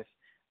I'm with,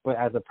 but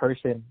as a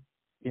person,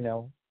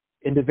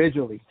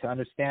 individually, to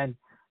understand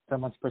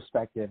someone's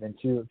perspective and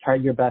to try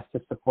your best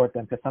to support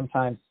them. Because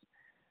sometimes,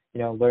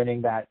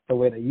 learning that the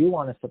way that you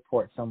want to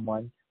support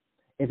someone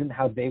isn't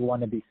how they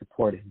want to be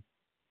supported.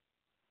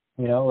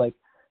 Like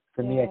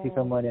for me, I see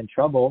someone in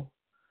trouble,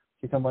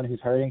 see someone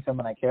who's hurting,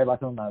 someone I care about,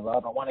 someone I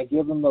love. I want to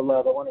give them the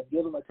love. I want to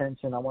give them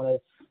attention. I want to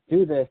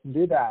do this and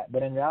do that.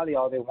 But in reality,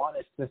 all they want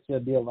is just to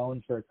be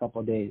alone for a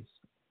couple of days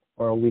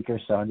or a week or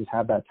so and just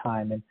have that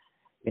time. And,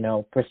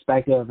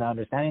 perspective and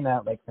understanding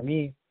that, like for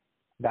me,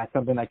 that's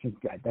something that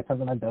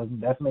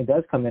definitely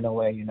does come in a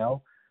way,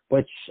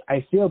 which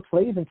I feel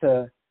plays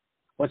into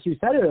what you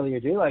said earlier,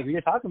 dude. Like we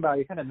were talking about,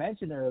 you kind of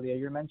mentioned earlier,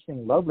 you're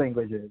mentioning love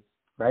languages,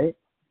 right?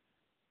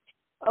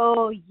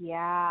 Oh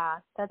yeah,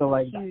 that's so,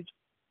 like, huge.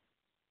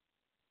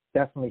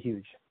 Definitely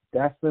huge.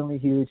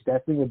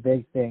 Definitely a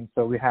big thing.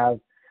 So we have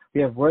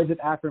words of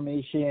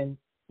affirmation,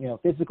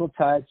 physical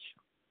touch,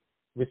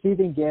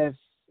 receiving gifts,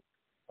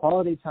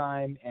 quality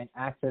time, and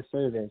access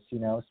service.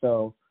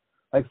 So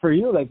like for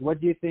you, like what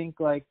do you think,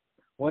 like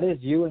what is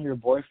you and your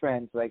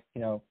boyfriend's, like,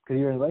 you know, because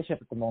you're in a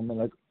relationship at the moment,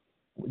 like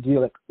do you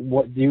like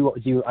what do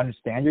you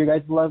understand your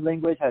guys' love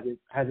language? Has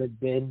it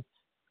been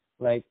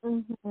like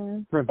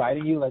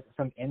providing you like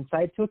some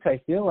insight to it? 'Cause I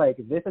feel like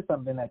this is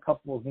something that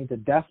couples need to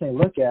definitely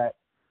look at.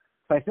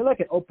 So I feel like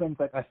it opens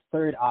like a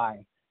third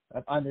eye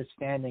of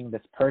understanding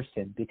this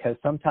person, because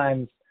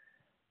sometimes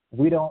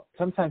you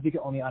can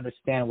only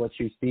understand what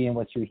you see and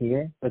what you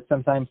hear, but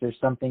sometimes there's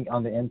something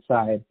on the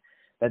inside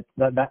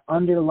that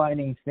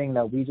underlining thing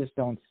that we just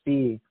don't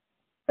see,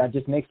 that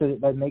just makes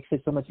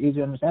it so much easier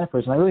to understand a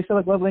person. I really feel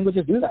like love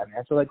languages do that,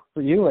 man. So like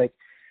for you, like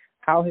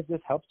how has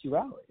this helped you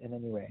out in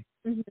any way?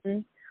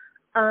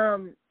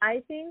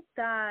 I think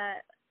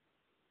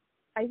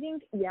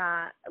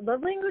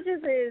love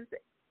languages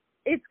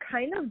it's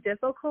kind of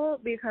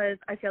difficult because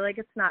I feel like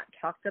it's not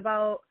talked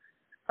about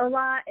a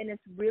lot, and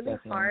it's really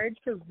hard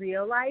to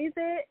realize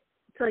it,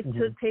 to like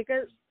to take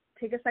a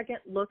second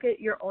look at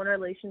your own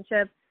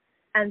relationship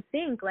and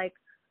think like,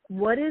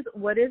 what is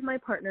my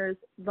partner's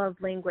love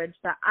language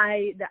that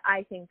I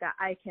think that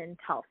I can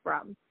tell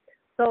from.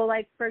 So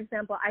like, for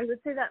example, I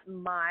would say that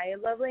my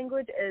love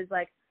language is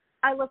like,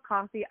 I love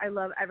coffee. I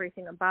love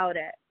everything about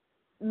it.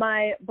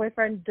 My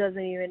boyfriend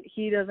doesn't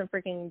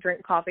freaking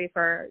drink coffee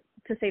to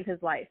save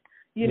his life.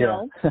 You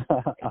know, he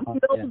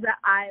knows that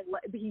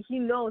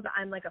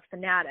I'm like a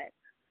fanatic.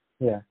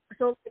 Yeah.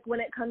 So like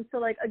when it comes to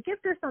like a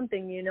gift or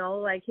something, you know,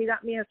 like he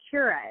got me a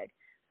Keurig.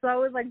 So I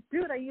was like,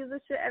 dude, I use this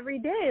shit every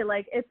day.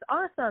 Like it's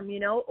awesome, you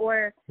know.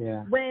 Or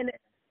when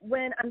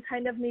I'm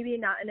kind of maybe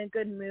not in a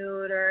good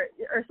mood or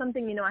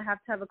something, you know, I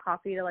have to have a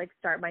coffee to like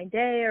start my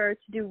day or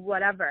to do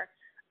whatever.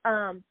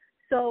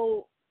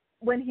 So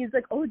when he's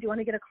like, oh, do you want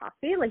to get a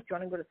coffee? Like, do you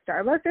want to go to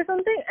Starbucks or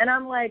something? And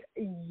I'm like,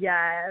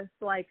 yes,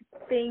 like,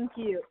 thank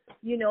you,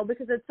 you know,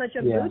 because it's such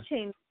a mood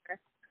changer.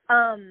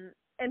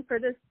 And for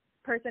this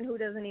person who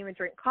doesn't even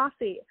drink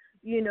coffee,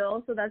 you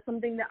know, so that's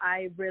something that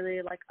I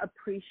really like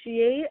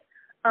appreciate.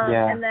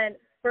 And then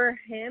for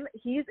him,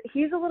 he's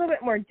a little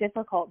bit more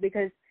difficult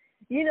because,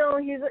 you know,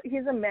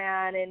 he's a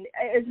man, and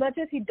as much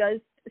as he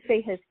does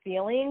say his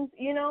feelings,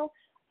 you know,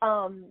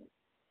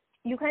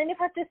 you kind of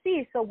have to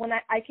see. So when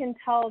I can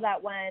tell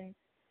that when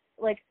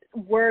like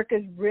work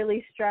is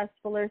really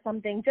stressful or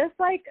something, just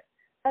like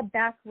a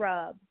back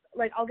rub,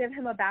 like I'll give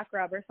him a back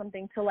rub or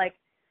something to like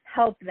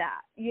help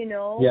that, you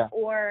know,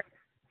 or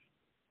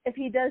if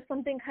he does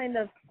something kind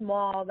of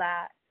small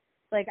that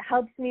like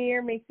helps me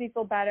or makes me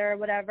feel better or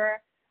whatever,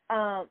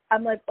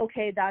 I'm like,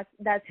 okay,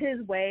 that's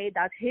his way.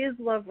 That's his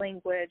love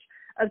language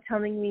of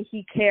telling me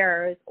he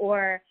cares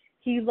or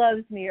he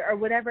loves me or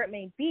whatever it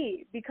may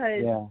be,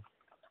 because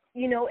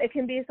you know, it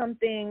can be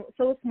something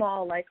so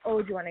small like, oh,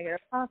 do you want to get a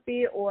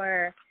coffee?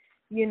 Or,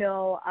 you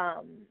know,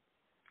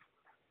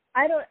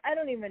 I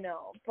don't even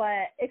know,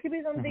 but it could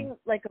be something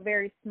like a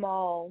very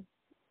small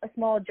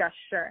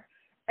gesture.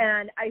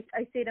 And I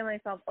say to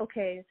myself,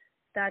 okay,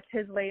 that's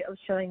his way of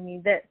showing me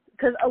this.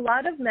 Because a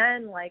lot of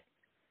men, like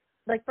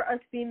for us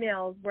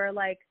females, we're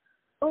like,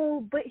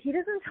 oh, but he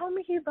doesn't tell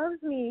me he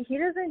loves me. He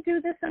doesn't do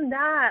this and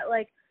that.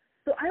 Like,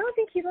 so I don't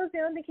think he loves me.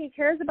 I don't think he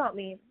cares about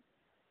me.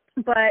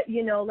 But,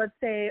 you know, let's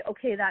say,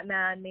 okay, that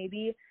man,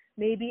 maybe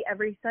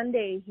every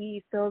Sunday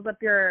he fills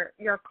up your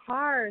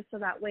car so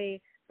that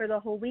way for the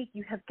whole week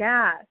you have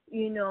gas,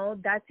 you know,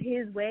 that's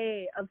his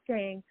way of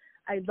saying,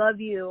 I love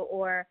you,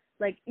 or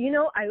like, you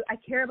know, I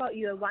care about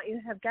you. I want you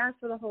to have gas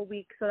for the whole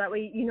week so that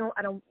way, you know,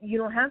 you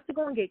don't have to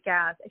go and get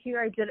gas.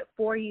 Here, I did it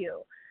for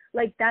you.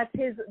 Like, that's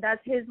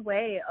his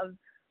way of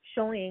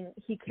showing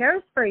he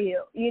cares for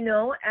you, you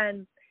know,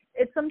 and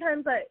it's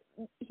sometimes that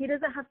he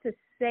doesn't have to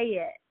say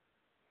it,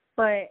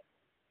 but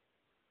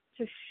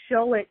to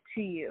show it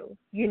to you,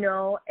 you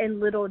know, in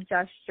little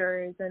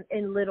gestures and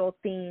in little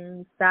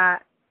things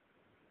that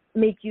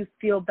make you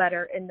feel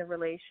better in the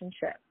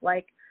relationship.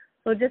 Like,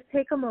 so just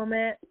take a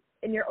moment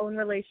in your own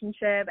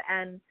relationship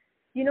and,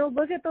 you know,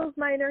 look at those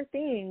minor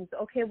things.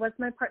 Okay, what's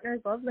my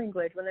partner's love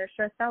language? When they're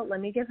stressed out,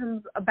 let me give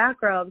him a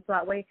back rub so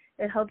that way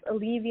it helps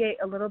alleviate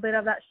a little bit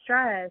of that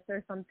stress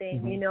or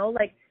something, you know,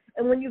 like,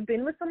 and when you've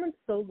been with someone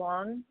so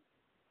long,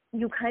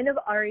 you kind of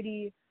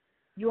already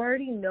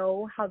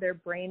know how their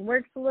brain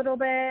works a little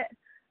bit.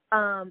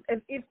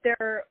 If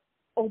they're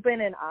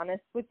open and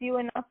honest with you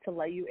enough to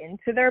let you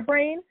into their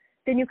brain,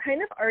 then you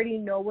kind of already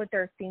know what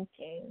they're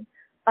thinking.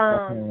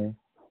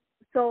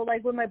 So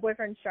like with my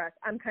boyfriend's stress,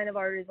 I'm kind of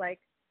already like,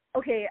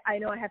 okay, I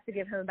know I have to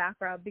give him a back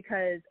rub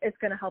because it's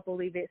going to help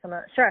alleviate some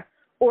of that stress.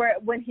 Or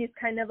when he's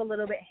kind of a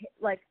little bit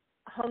like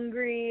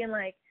hungry and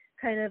like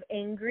kind of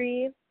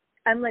angry,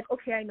 I'm like,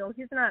 okay, I know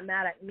he's not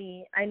mad at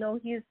me. I know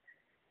he's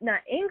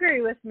not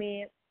angry with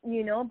me,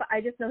 you know, but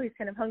I just know he's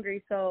kind of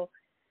hungry. So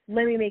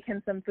let me make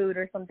him some food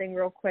or something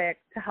real quick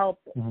to help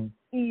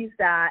ease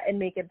that and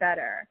make it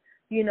better,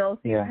 you know.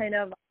 So you kind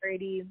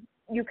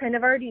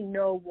of already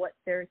know what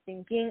they're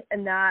thinking,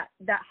 and that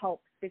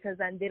helps because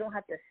then they don't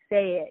have to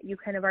say it. You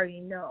kind of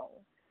already know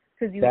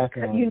because you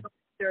know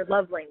their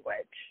love language.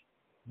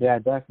 Yeah,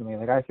 definitely.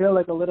 Like I feel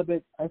like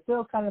I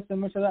feel kind of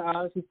similar to that. I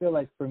honestly feel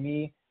like for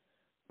me,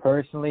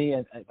 personally,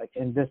 and like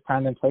in this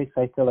time and place,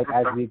 I feel like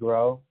as we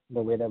grow,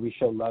 the way that we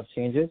show love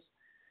changes,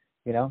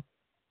 you know.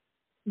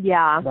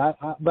 Yeah.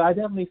 But I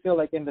definitely feel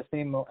like in the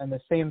same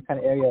kind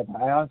of area.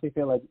 But I honestly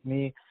feel like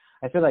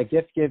I feel like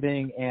gift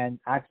giving and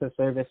acts of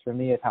service for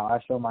me is how I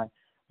show my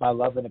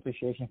love and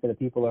appreciation for the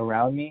people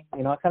around me.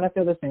 You know, I kind of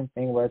feel the same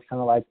thing where it's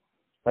kind of like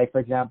for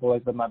example,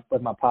 like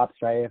with my pops,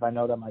 right? If I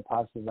know that my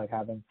pops is like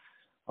having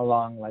a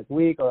long like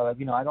week, or like,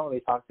 you know, I don't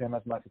really talk to him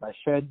as much as I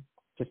should,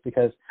 just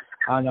because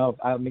I don't know.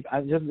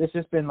 It's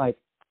just been like,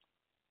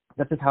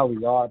 that's just how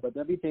we are. But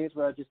there'll be days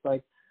where I just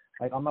like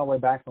on my way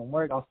back from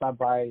work, I'll stop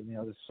by, you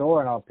know, the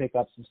store and I'll pick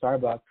up some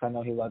Starbucks. I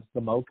know he loves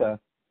the mocha,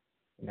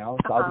 you know,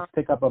 so I'll just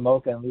pick up a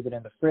mocha and leave it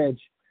in the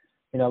fridge.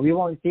 You know, we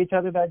won't see each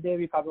other that day.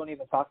 We probably won't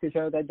even talk to each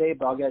other that day,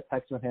 but I'll get a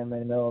text from him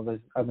in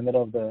the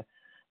middle of the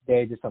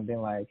day, just something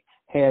like,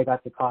 "Hey, I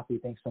got the coffee.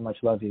 Thanks so much.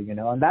 Love you." You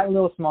know, and that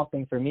little small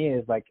thing for me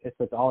is like, it's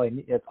all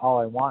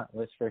I want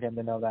was for him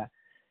to know that,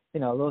 you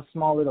know, a little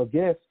small little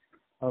gift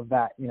of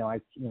that, you know,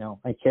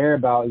 I care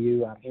about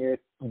you. I'm here.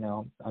 You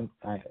know,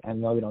 I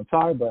know we don't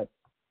talk, but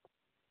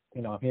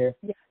you know, I'm here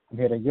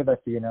to give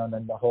that to you, you know. And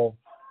then the whole,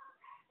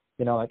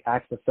 you know, like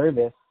acts of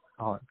service.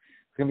 Oh, it's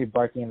gonna be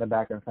barking in the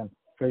background. I'm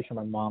pretty sure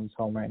my mom's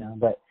home right now.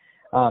 But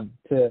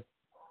to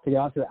get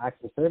onto the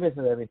acts of service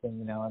and everything,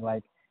 you know, and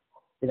like,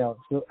 you know,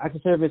 so acts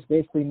of service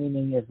basically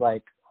meaning is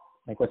like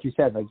what you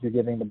said, like you're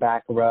giving the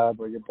back rub,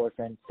 or your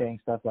boyfriend saying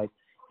stuff like,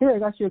 "Here, I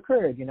got you a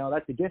curd." You know,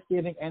 that's a gift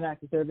giving and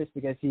act of service,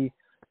 because he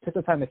took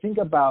the time to think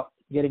about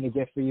getting a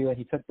gift for you, and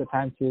he took the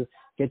time to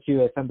get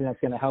you something that's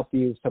going to help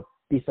you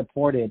be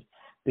supported,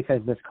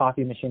 because this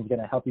coffee machine is going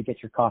to help you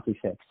get your coffee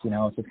fixed. You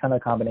know, so it's kind of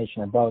a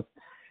combination of both.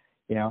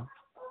 You know,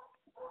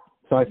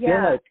 so I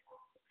feel like,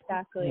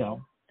 exactly. You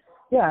know,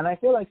 yeah, and I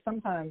feel like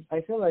sometimes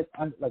like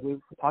we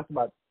talked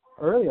about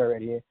earlier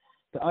already,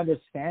 the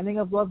understanding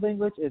of love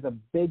language is a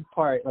big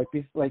part. Like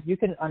you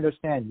can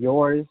understand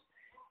yours,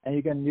 and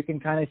you can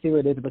kind of see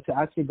what it is, but to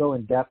actually go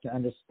in depth to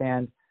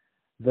understand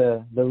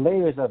the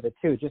layers of it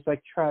too, just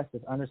like trust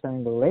is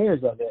understanding the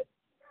layers of it.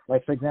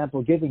 Like, for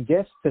example, giving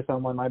gifts to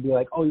someone might be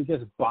like, oh, you're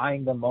just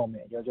buying the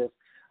moment. You're just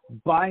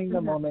buying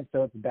the moment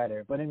so it's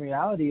better. But in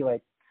reality,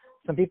 like,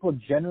 some people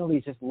generally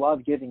just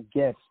love giving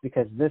gifts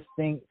because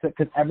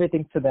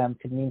everything to them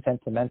could mean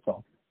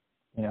sentimental,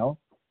 you know?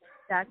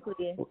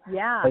 Exactly.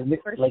 Yeah.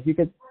 Like you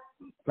could,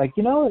 like,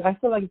 you know, I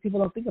feel like people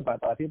don't think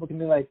about that. People can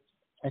be like,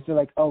 I feel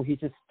like, oh, he's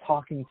just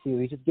talking to you.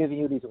 He's just giving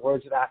you these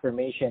words of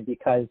affirmation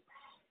because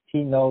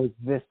he knows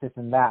this,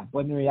 and that.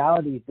 But in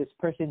reality, this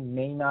person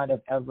may not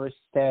have ever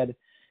said,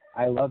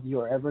 "I love you,"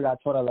 or ever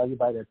got told "I love you"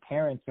 by their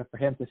parents. Or for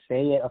him to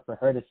say it, or for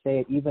her to say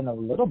it even a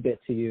little bit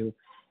to you,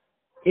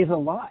 is a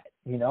lot.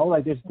 You know,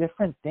 like there's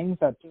different things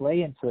that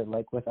play into it,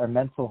 like with our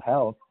mental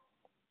health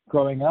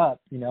growing up,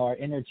 you know, our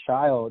inner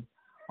child,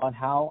 on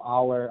how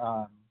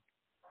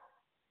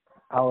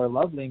our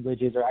love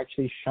languages are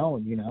actually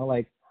shown, you know,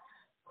 like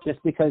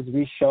just because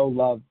we show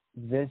love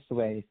this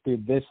way through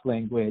this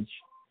language,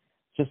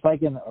 just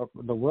like in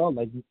the world,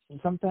 like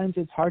sometimes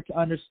it's hard to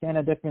understand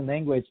a different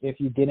language if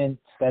you didn't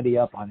study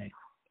up on it,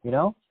 you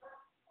know?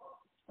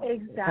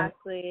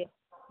 Exactly.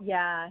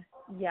 Yeah.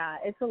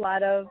 It's a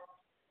lot of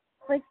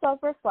like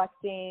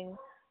self-reflecting,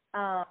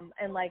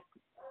 and like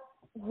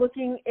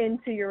looking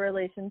into your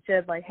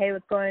relationship, like, hey,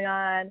 what's going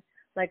on?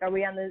 Like, are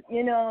we on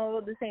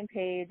the same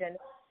page? And,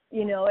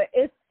 you know,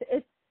 it's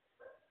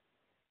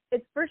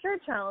for sure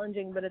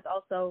challenging, but it's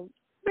also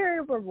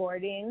very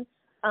rewarding.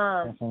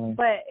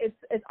 But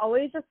it's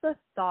always just the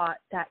thought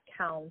that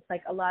counts.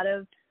 Like a lot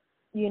of,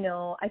 you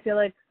know, I feel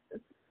like,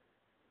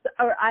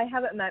 or I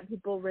haven't met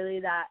people really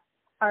that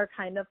are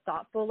kind of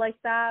thoughtful like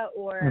that,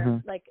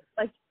 or like,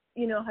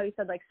 you know, how you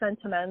said, like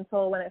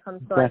sentimental when it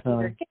comes to like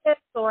either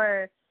gifts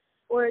or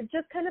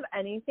just kind of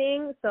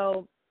anything.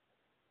 So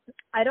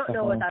I don't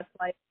know what that's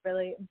like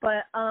really,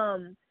 but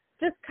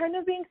just kind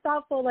of being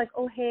thoughtful, like,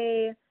 oh,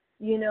 hey,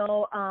 you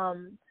know,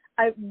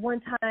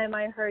 one time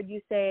I heard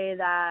you say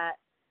that,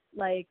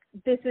 like,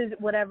 this is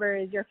whatever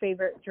is your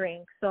favorite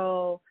drink.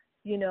 So,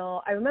 you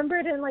know, I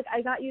remembered and like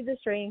I got you this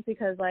drink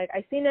because like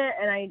I seen it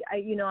and I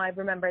you know, I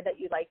remembered that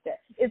you liked it.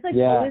 It's like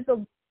always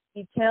the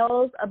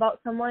details about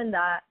someone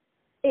that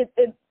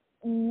it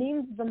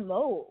means the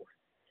most.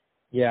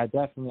 Yeah,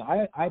 definitely.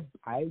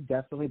 I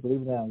definitely believe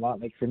in that a lot.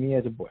 Like for me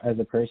as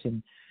a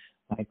person,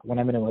 like when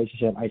I'm in a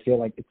relationship, I feel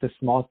like it's the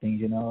small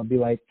things, you know. I'll be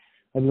like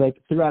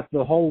throughout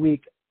the whole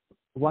week,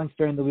 once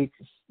during the week,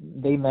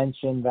 they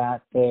mention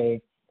that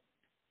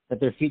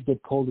their feet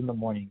get cold in the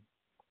morning,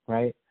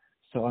 right?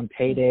 So on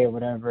payday or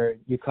whatever,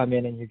 you come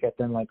in and you get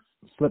them like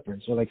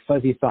slippers or like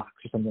fuzzy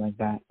socks or something like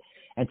that.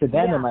 And to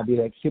them, it might be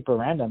like super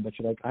random, but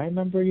you're like, I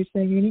remember you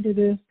saying you needed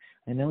this.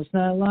 I know it's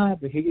not a lot,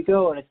 but here you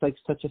go. And it's like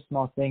such a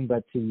small thing,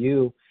 but to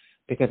you,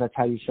 because that's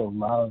how you show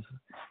love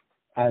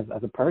as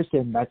a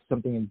person, that's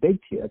something big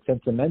to you. It's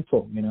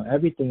sentimental. You know,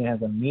 everything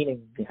has a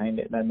meaning behind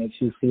it that makes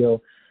you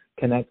feel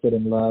connected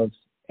and loved,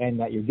 and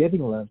that you're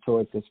giving love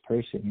towards this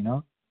person, you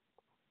know?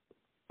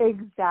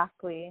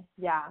 Exactly.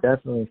 Yeah.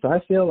 Definitely. So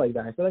I feel like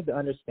that. I feel like the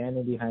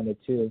understanding behind it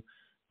too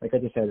like I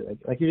just said,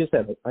 like you just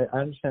said, like I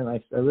understand.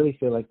 I really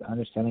feel like the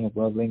understanding of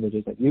love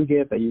languages that you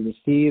give, that you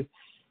receive,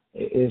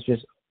 is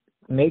just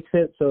makes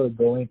it so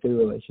going through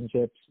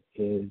relationships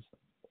is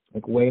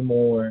like way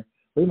more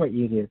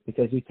easier,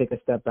 because you take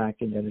a step back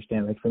and you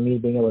understand. Like for me,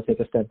 being able to take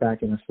a step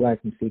back and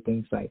reflect and see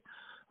things like,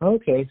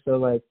 okay, so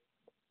like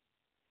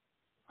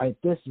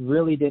this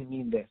really didn't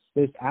mean this.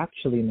 This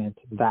actually meant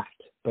that,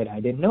 but I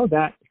didn't know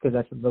that because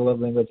that's the love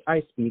language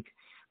I speak.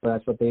 But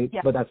that's what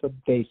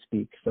they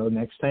speak. So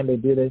next time they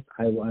do this,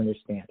 I will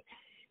understand.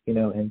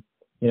 And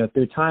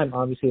through time,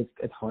 obviously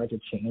it's hard to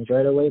change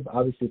right away. But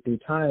obviously through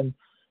time,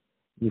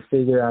 you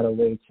figure out a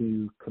way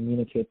to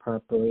communicate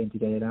properly and to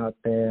get it out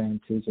there and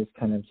to just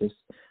kind of just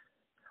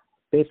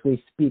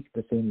basically speak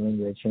the same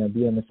language.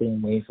 Be on the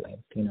same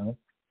wavelength.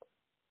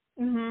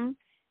 Mhm.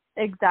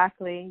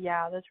 Exactly.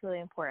 Yeah, that's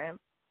really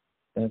important.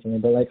 Definitely.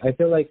 But like I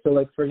feel like, so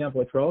like for example,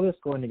 like for all this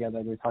going together,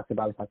 like we talked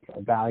about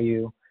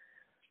value,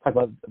 talk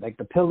about like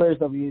the pillars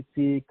that we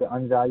seek, the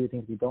unvalued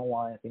things we don't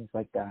want, things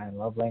like that, and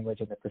love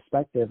language and the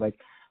perspective. Like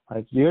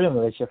you're in a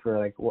relationship for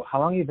like how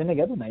long have you been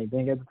together now? You've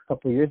been together for a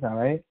couple of years now,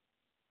 right?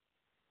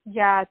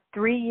 Yeah,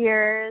 3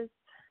 years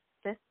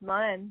this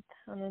month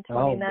on the 29th.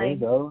 Oh, there you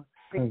go.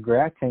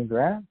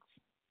 Congrats.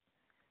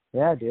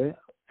 Yeah, dude.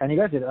 And you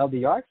guys did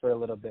LDR for a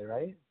little bit,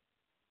 right?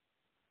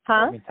 Huh?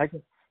 I mean,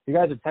 you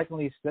guys are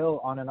technically still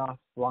on and off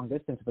long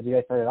distance, but you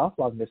guys started off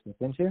long distance,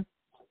 didn't you?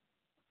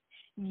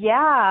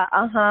 Yeah,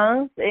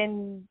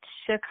 in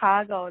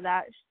Chicago.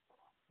 That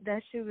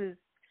shit was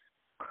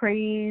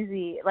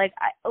crazy. Like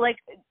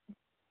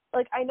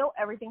I know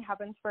everything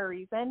happens for a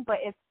reason, but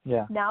it's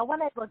now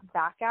when I look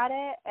back at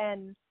it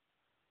and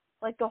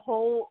like the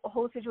whole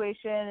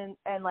situation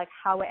and like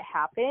how it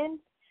happened,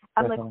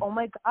 I'm like, oh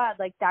my God,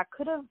 like that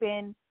could have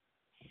been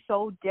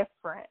so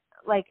different.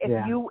 Like if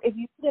you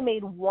could have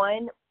made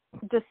one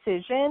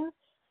decision,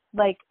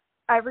 like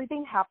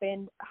everything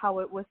happened how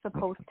it was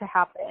supposed to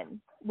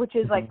happen, which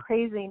is like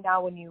crazy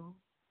now when you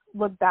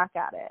look back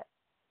at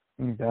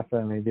it.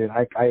 Definitely, dude.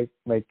 I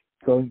like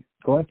going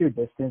through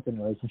distance in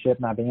a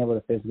relationship, not being able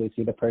to physically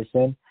see the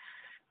person,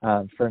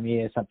 for me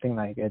is something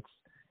like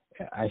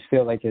I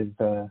feel like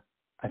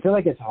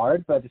it's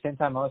hard, but at the same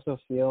time I also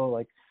feel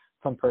like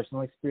from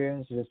personal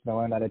experience, just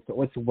knowing that it's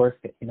worth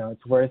it.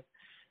 It's worth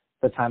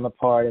the time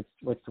apart.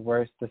 It's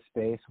worth the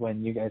space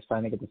when you guys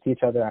finally get to see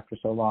each other after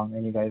so long,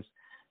 and you guys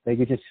like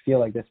you just feel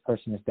like this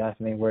person is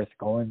definitely worth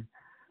going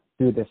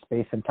through this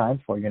space and time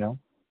for.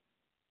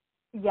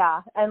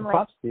 Yeah, and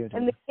like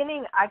in the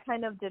beginning, I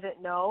kind of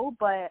didn't know,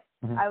 but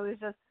I was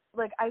just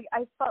like, I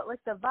felt like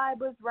the vibe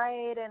was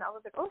right, and I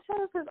was like, oh shit,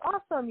 this is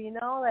awesome,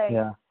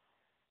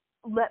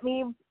 let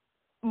me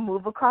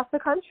move across the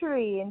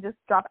country and just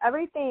drop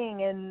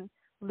everything and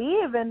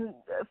leave and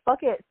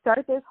fuck it,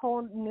 start this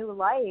whole new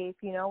life,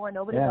 where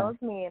nobody knows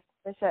me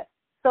and shit.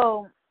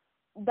 So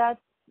that's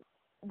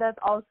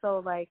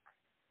also like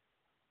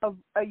a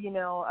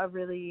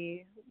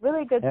really,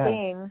 really good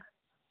thing.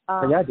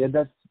 But yeah,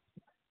 dude,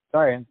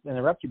 sorry to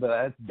interrupt you, but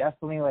that's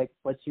definitely like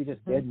what you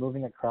just did,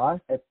 moving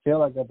across. I feel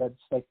like that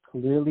just like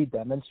clearly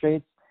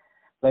demonstrates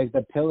like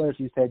the pillars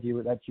you said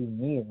that you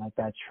need, like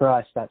that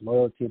trust, that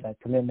loyalty, that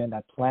commitment,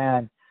 that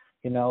plan.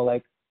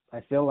 Like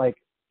I feel like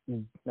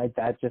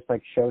that just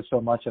like shows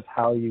so much of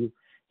how you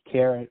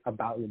care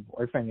about your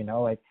boyfriend,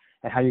 like,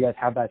 and how you guys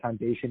have that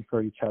foundation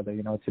for each other,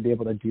 to be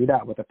able to do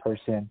that with a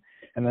person,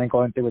 and then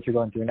going through what you're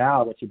going through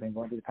now, what you've been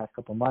going through the past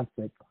couple of months,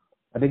 like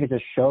I think it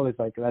just shows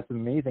like that's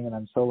amazing, and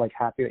I'm so like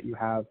happy that you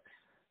have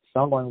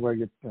someone where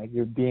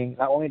you're being,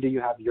 not only do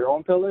you have your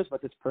own pillars,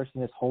 but this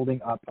person is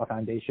holding up a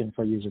foundation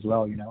for you as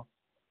well,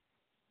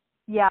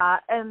 Yeah,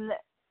 and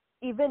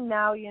even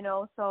now,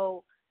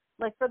 so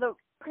like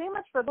pretty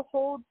much for the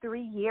whole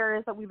 3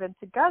 years that we've been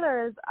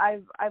together,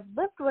 I've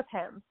lived with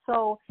him.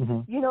 So,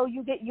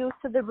 you get used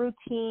to the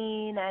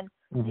routine and,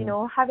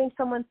 having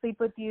someone sleep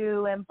with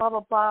you and blah,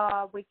 blah,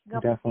 blah, waking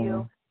up with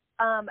you.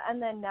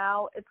 And then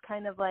now it's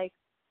kind of like,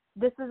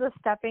 this is a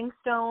stepping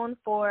stone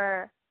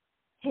for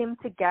him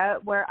to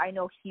get where I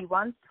know he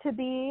wants to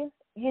be,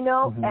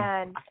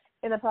 and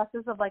in the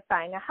process of like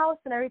buying a house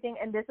and everything.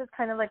 And this is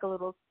kind of like a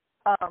little,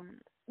 a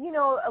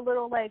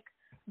little like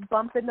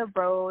bump in the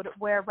road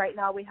where right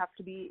now we have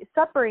to be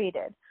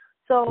separated.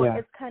 So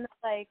it's kind of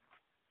like,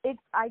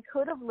 I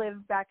could have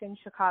lived back in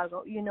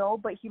Chicago,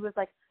 but he was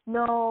like,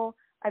 no,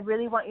 I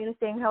really want you to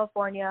stay in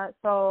California,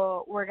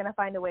 so we're going to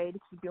find a way to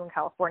keep you in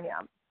California.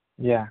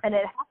 Yeah. And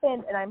it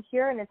happened, and I'm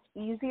here, and it's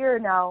easier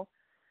now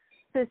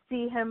to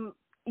see him,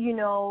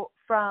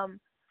 from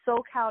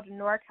SoCal to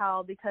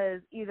NorCal,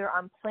 because either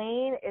on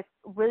plane, it's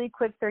really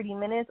quick, 30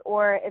 minutes,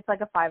 or it's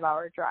like a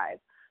 5-hour drive.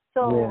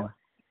 So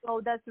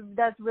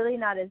that's really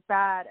not as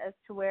bad as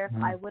to where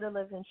if I would have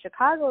lived in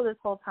Chicago this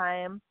whole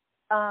time,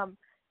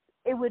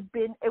 it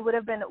would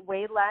have been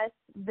way less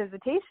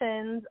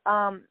visitations,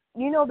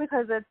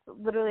 because it's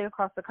literally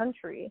across the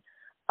country.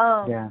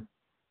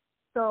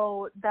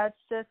 So that's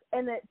just,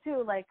 and it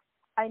too, like,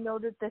 I know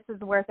that this is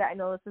worth it. I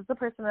know this is the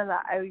person that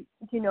I,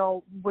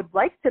 would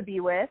like to be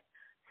with.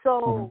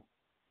 So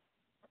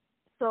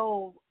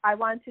so I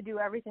want to do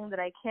everything that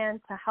I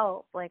can to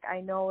help. Like, I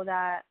know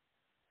that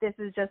this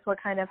is just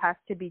what kind of has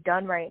to be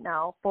done right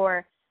now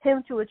for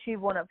him to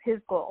achieve one of his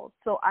goals.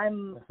 So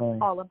I'm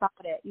all about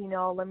it. You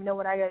know, let me know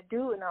what I got to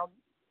do and I'll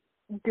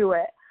do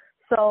it.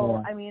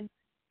 So, I mean,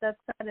 that's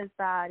not as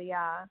bad,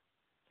 yeah.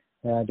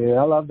 Yeah, dude,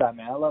 I love that,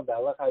 man. I love that. I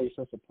love how you're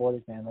so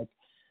supportive, man.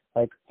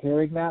 Like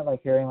hearing that,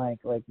 like hearing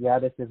like yeah,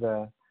 this is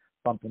a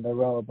bump in the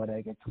road, but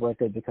like it's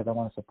worth it because I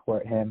want to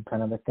support him,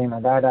 kind of a thing.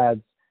 Like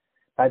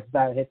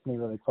that hits me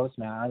really close,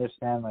 man. I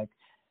understand like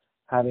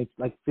having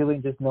like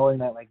feeling, just knowing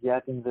that like yeah,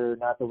 things are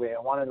not the way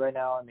I wanted right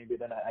now, and maybe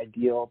they're not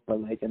ideal,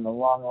 but like in the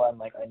long run,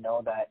 like I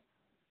know that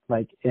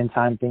like in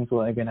time things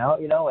will even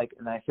out, you know. Like,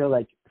 and I feel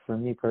like for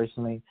me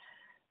personally,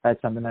 that's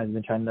something I've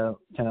been trying to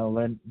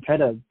learn, try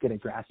to get a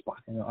grasp on,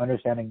 you know,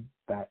 understanding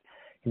that,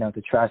 you know,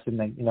 to trust and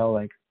like, you know,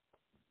 like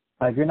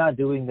you're not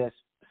doing this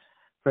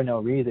for no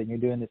reason. You're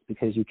doing this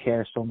because you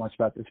care so much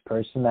about this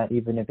person that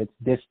even if it's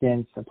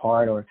distance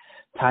apart or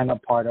time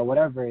apart or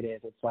whatever it is,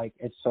 it's like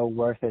it's so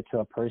worth it to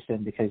a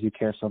person because you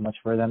care so much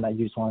for them that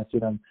you just want to see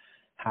them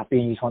happy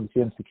and you just want to see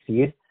them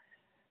succeed.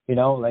 You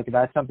know, like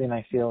that's something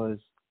I feel is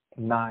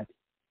not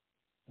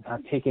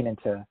taken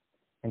into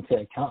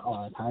account a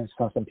lot of times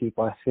from some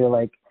people. I feel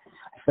like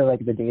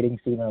the dating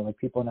scene or like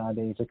people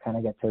nowadays just kind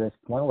of get to this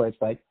point where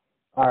it's like,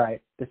 all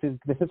right, this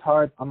is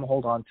hard. I'm gonna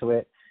hold on to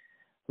it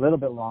a little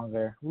bit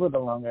longer.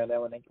 Then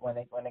when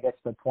it gets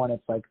to the point,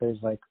 it's like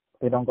there's like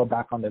they don't go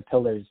back on their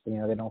pillars. You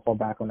know, they don't fall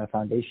back on their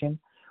foundation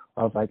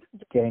of like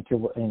getting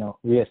to, you know,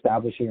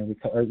 reestablishing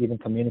or even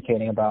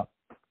communicating about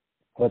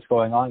what's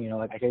going on. You know,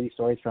 like I hear these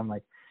stories from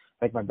like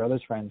my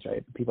brother's friends,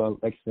 right? People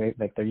like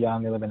they're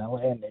young, they live in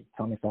LA, and they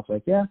tell me stuff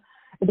like, yeah,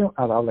 I don't.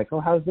 I was like,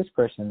 oh, how's this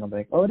person? And I'm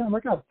like, oh, it didn't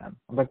work out with them.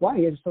 I'm like, why?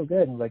 You're so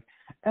good. And I'm like,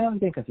 I'm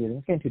getting confusing.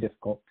 It's getting too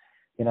difficult.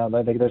 You know,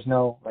 like there's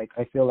no like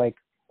I feel like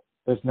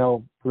there's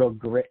no real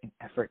grit and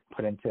effort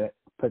put into it.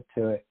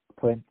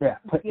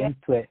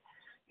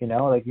 You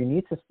know, like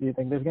you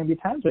think there's gonna be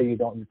times where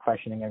you're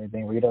questioning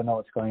everything, where you don't know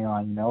what's going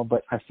on. You know,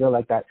 but I feel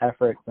like that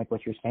effort, like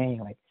what you're saying,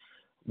 like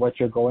what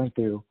you're going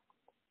through,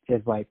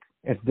 is like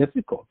it's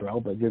difficult, bro.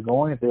 But you're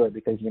going through it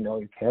because you know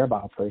you care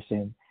about a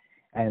person.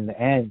 And in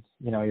the end,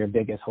 you know, your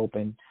biggest hope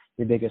and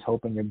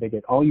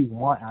all you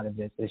want out of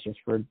this is just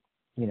for,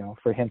 you know,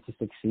 for him to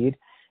succeed.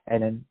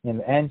 And then in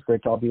the end, for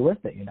it to all be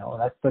worth it, you know.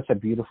 That's such a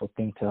beautiful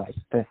thing to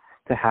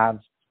have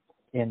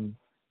in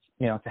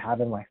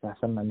life.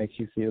 That's something that makes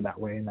you feel that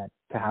way, and that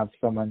to have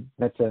someone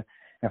and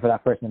for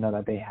that person to know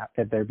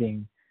that they're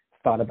being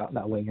thought about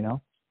that way, you know.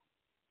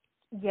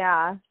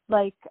 Yeah,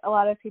 like a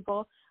lot of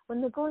people,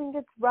 when the going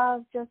gets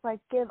rough, just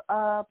like give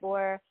up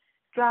or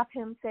drop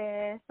him,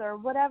 sis, or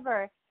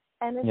whatever.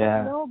 And it's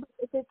like, no, but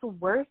if it's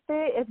worth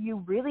it, if you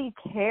really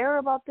care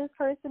about this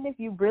person, if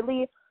you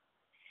really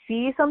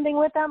see something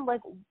with them,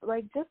 like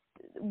just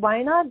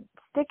why not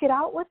stick it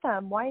out with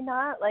them? Why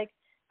not like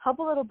help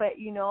a little bit,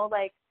 you know?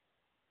 Like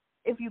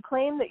if you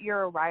claim that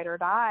you're a ride or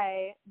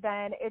die,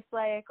 then it's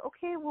like,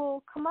 okay,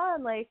 well, come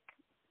on, like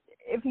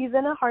if he's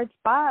in a hard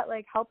spot,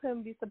 like help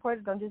him, be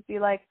supportive. Don't just be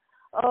like,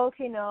 oh,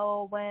 okay,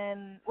 no,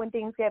 when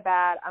things get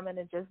bad, I'm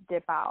gonna just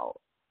dip out.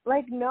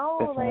 Like no,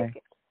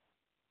 Definitely.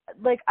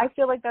 like I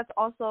feel like that's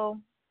also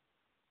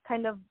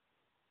kind of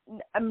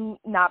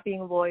not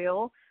being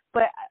loyal.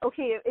 But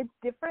okay, it's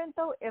different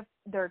though if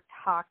they're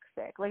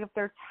toxic. Like if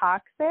they're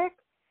toxic,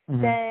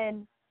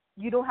 then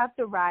you don't have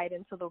to ride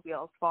until the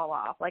wheels fall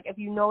off. Like if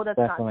you know that's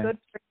Definitely. not good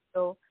for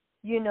you,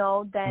 you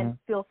know, then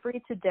feel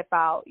free to dip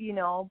out, you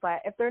know.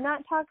 But if they're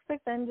not toxic,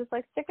 then just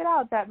like stick it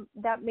out.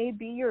 That may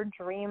be your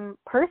dream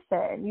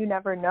person. You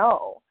never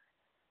know.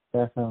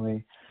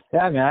 Definitely.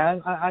 Yeah,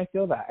 man, I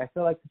feel that. I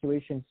feel like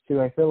situations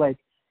too. I feel like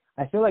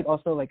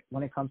also like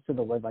when it comes to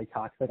the word like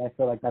toxic, I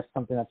feel like that's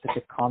something that's such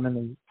a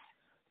commonly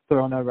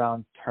thrown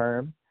around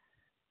term.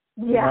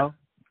 Yeah.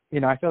 You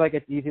know, I feel like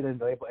it's easy to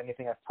label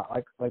anything as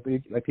like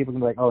people can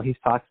be like, oh, he's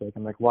toxic.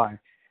 I'm like, why?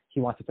 He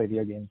wants to play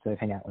video games to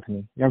hang out with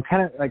me. You know, I'm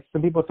kind of like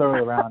some people throw it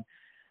around.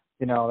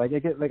 You know, like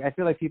I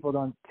feel like people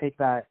don't take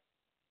that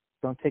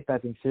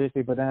thing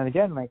seriously. But then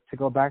again, like to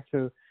go back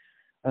to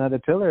another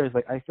pillar is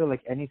like I feel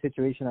like any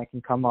situation that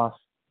can come off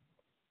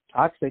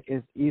toxic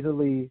is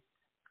easily,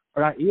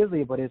 or not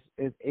easily, but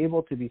is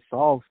able to be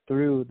solved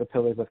through the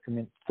pillars of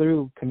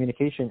through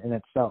communication in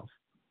itself.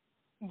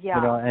 Yeah.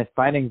 You know, and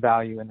finding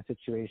value in the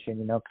situation,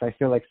 you know, because I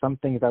feel like some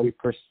things that we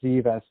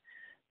perceive as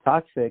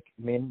toxic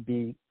may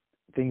be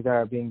things that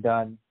are being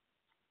done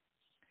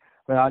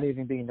without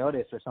even being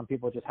noticed, or some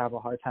people just have a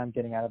hard time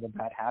getting out of a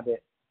bad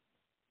habit,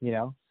 you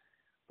know.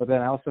 But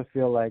then I also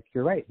feel like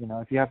you're right, you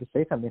know, if you have to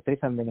say something,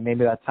 and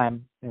maybe that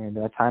time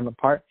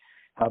apart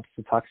helps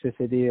the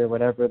toxicity or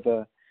whatever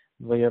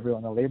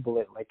everyone to label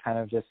it, like kind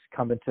of just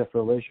come into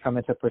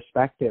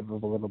perspective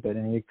of a little bit,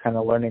 and you kind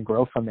of learn and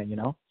grow from it, you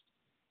know.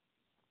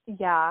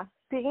 Yeah.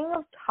 Speaking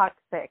of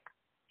toxic,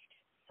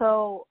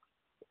 so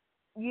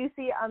you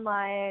see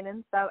online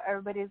and stuff,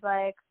 everybody's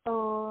like,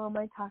 oh,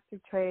 my toxic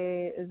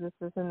trait is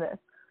this, and this.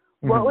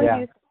 What would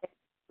you say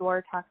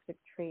your toxic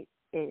trait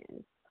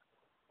is?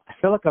 I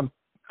feel like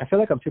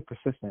I'm too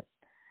persistent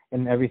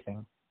in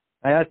everything.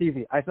 That's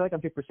easy. I feel like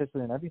I'm too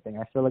persistent in everything.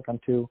 I feel like I'm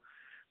too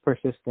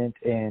persistent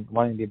in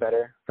wanting to be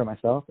better for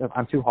myself. If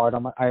I'm too hard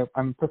on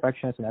I'm a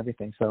perfectionist in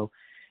everything. So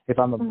if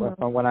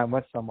when I'm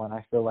with someone,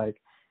 I feel like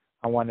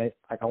I want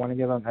to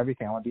give them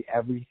everything. I want to be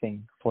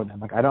everything for them.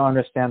 Like I don't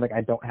understand. Like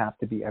I don't have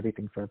to be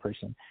everything for a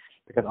person,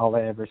 because all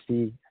I ever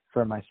see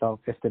for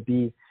myself is to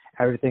be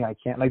everything I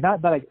can. Like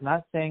not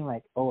saying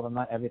like, oh, I'm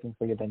not everything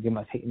for you, then you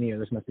must hate me or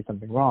there must be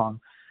something wrong.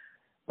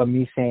 But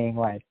me saying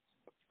like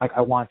I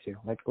want to,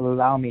 like,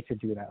 allow me to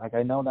do that. Like,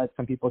 I know that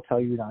some people tell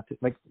you not to,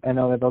 like, I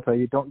know that they'll tell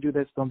you, don't do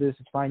this,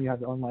 it's fine, you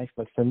have your own life.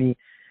 But for me,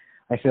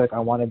 I feel like I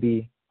want to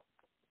be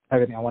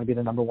everything. I want to be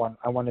the number one.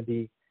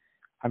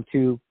 I'm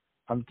too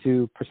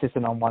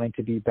persistent on wanting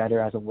to be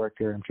better as a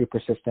worker. I'm too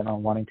persistent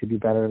on wanting to be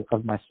better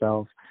of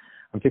myself.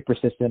 I'm too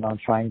persistent on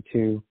trying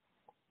to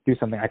do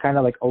something. I kind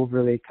of like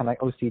overly, kind of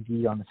like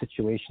OCD on the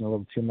situation a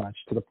little too much,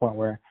 to the point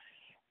where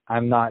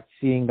I'm not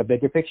seeing the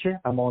bigger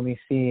picture. I'm only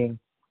seeing,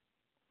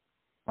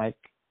 like,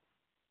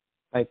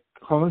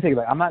 hold on, let me take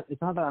it back.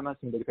 It's not that I'm not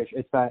seeing the big picture.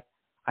 It's that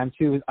I'm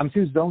too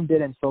zoned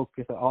in and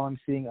focused that all I'm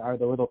seeing are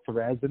the little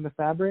threads in the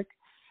fabric,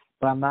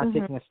 but I'm not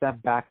taking a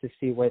step back to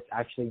see what it's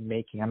actually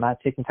making. I'm not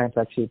taking time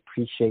to actually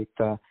appreciate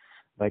the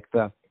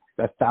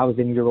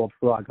 1,000-year-old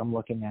rug I'm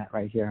looking at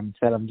right here.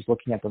 Instead, I'm just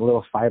looking at the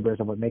little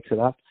fibers of what makes it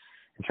up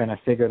and trying to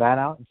figure that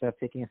out, instead of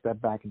taking a step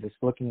back and just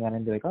looking at it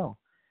and be like, oh,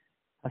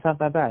 that's not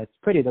that bad. It's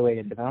pretty the way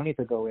it is. I don't need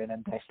to go in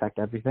and dissect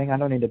everything. I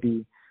don't need to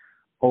be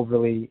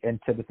overly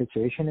into the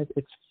situation.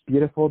 It's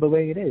beautiful the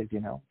way it is,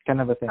 kind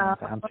of a thing.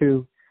 I'm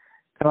too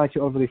kind of like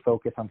to overly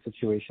focus on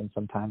situations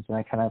sometimes, and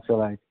I kind of feel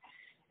like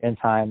in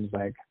times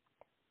like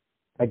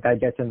that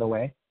gets in the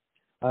way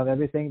of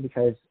everything,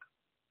 because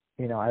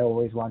I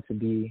always want to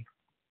be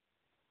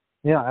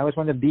like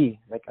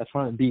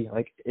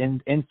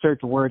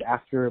insert word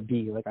after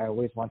be, like I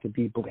always want to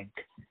be blink.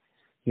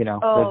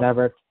 There's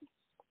never,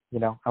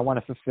 I want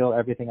to fulfill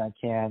everything I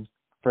can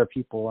for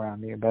people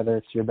around me, whether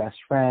it's your best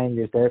friend,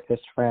 your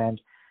therapist friend,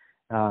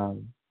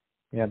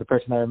 the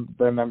person that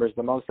remembers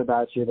the most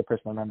about you, the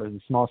person that remembers the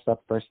small stuff,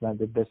 the person that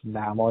did this and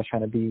that. I'm always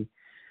trying to be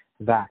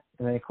that,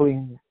 and then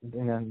including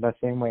that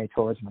same way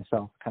towards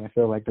myself. I kind of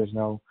feel like I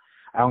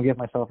don't give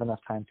myself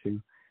enough time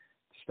to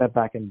step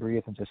back and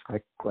breathe and just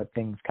like let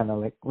things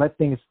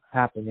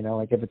happen.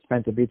 Like if it's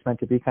meant to be, it's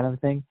meant to be, kind of a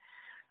thing.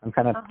 I'm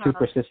kind of too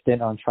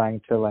persistent on trying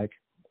to like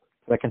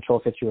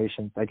control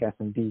situations, I guess,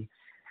 and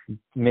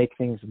make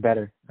things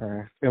better,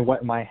 or in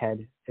what my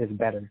head is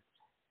better,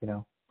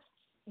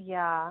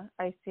 Yeah,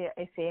 I see.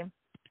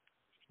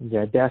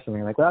 Yeah,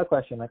 definitely. Like, without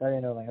question, like, I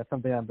don't know, like, that's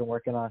something I've been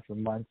working on for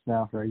months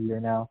now, for a year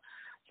now.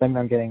 Something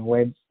I'm getting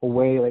way,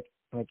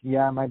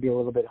 yeah, it might be a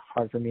little bit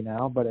hard for me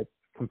now, but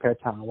compared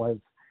to how it was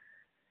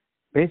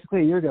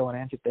basically a year ago when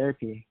I entered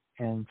therapy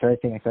and started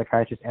seeing a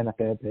psychiatrist and a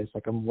therapist,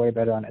 like, I'm way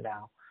better on it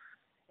now,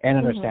 and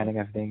understanding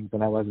of things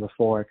than I was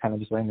before, kind of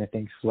just letting the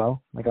things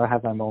flow. Like, I'll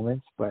have my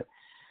moments, but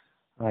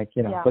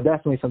but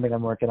definitely something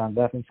I'm working on,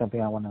 definitely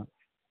something I want to,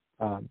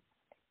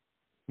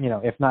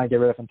 if not get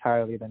rid of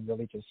entirely, then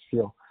really just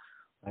feel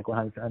like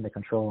 100% under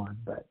control on.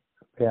 But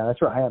yeah, that's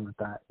where I am with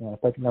that.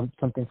 It's like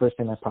something first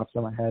thing that pops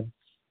in my head.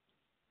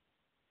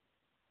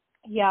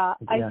 Yeah,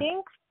 I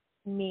think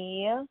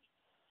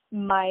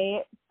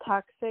my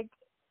toxic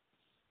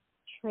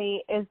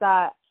trait is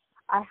that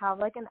I have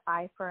like an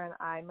eye for an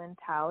eye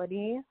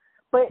mentality.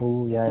 But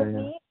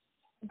to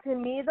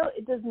me though,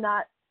 it does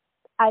not,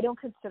 I don't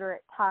consider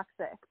it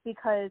toxic,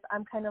 because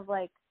I'm kind of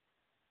like,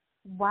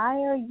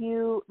 why are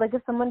you, like,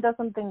 if someone does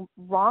something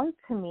wrong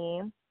to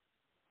me,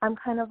 I'm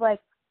kind of like,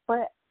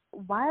 but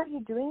why are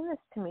you doing this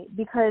to me?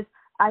 Because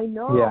I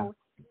know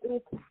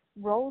if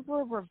roles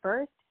were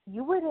reversed,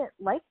 you wouldn't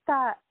like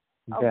that.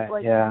 You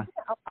wouldn't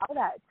allow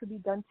that to be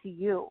done to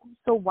you.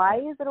 So why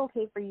is it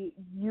okay for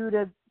you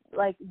to,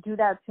 like, do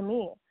that to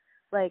me?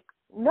 Like,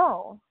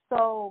 no.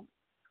 So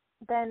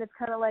then it's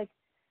kind of like,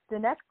 the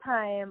next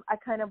time I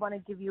kind of want to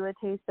give you a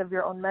taste of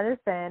your own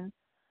medicine,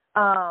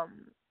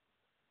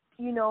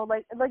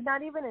 like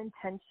not even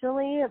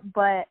intentionally,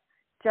 but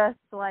just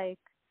like,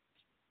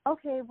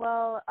 okay,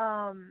 well,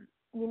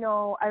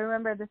 I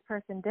remember this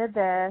person did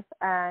this,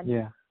 and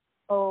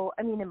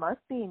I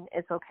mean,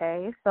 it's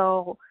okay.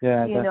 So, they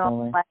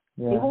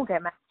won't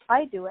get mad if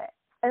I do it.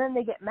 And then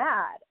they get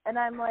mad, and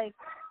I'm like,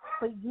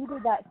 but you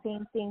did that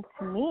same thing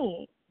to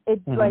me.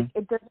 It like,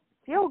 it doesn't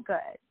feel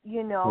good,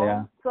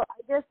 So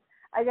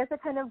I guess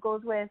it kind of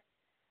goes with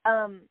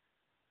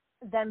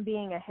them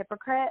being a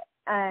hypocrite,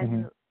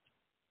 and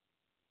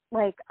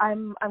like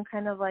I'm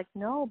kind of like,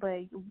 no, but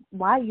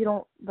why? You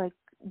don't, like,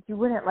 you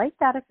wouldn't like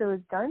that if it was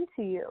done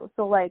to you.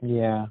 So like,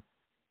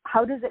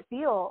 how does it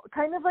feel?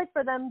 Kind of like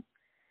for them,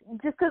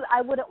 just because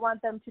I wouldn't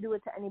want them to do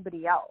it to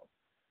anybody else.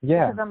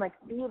 Because I'm like,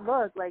 see,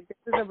 look, like, this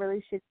is a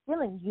really shit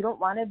feeling. You don't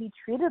want to be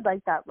treated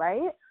like that,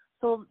 right?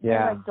 So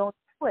like, don't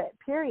do it,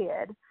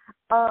 period.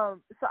 So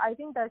I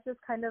think that's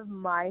just kind of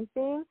my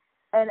thing.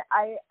 And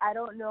I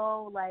don't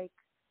know, like,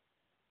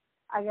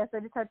 I guess I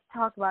just have to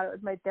talk about it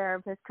with my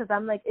therapist, because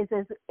I'm like, is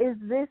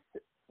this,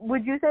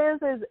 would you say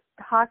this is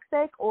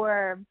toxic,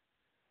 or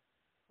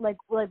like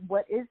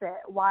what is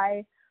it?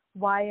 Why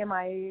am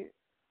I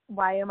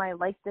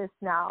like this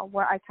now,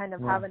 where I kind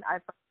of have an I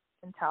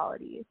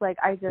mentality? Like,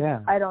 I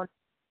don't.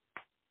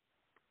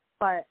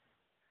 But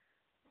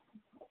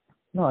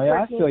no,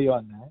 I feel you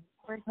on that.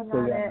 Working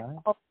on it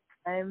all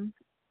the time.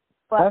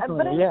 But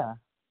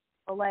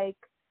like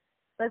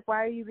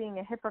why are you being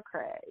a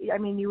hypocrite? I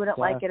mean, you wouldn't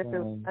like it if it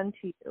was done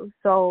to you.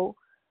 So,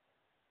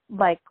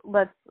 like,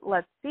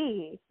 let's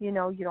see. You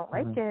know, you don't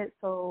like it,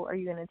 so are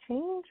you gonna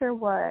change or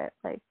what?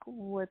 Like,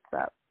 what's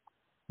up?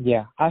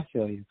 Yeah, I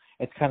feel you.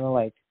 It's kind of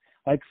like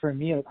for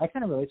me, I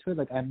kind of relate to it.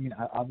 Like, I mean,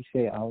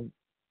 obviously, I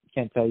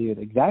can't tell you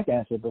the exact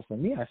answer, but for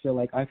me, I feel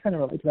like I kind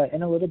of relate to that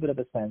in a little bit of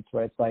a sense,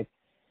 where it's like,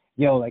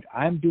 yo, like,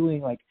 I'm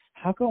doing, like,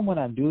 how come when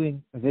I'm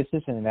doing this,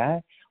 and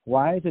that,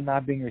 why is it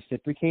not being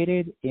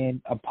reciprocated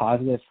in a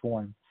positive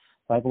form?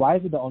 Like, why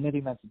is it the only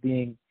thing that's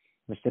being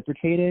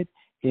reciprocated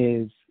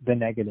is the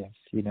negatives,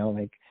 you know?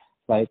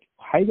 Like,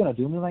 how are you going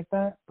to do me like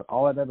that? But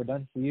all I've ever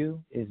done for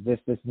you is this,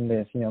 and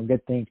this, you know,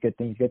 good things.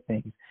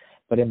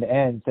 But in the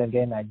end, instead of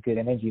getting that good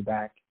energy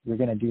back, you're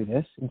going to do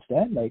this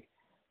instead? Like,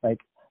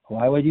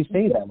 why would you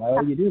say that? Why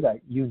would you do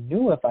that? You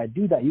knew if I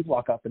do that, you'd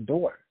walk out the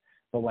door.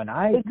 But when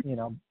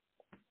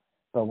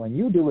but when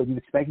you do it, you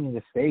expect me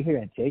to stay here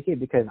and take it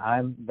because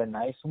I'm the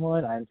nice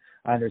one, I'm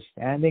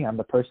understanding, I'm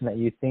the person that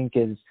you think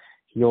is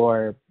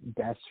your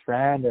best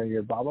friend or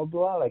your blah, blah,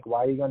 blah. Like,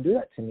 why are you going to do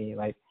that to me?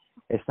 Like,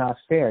 it's not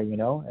fair, you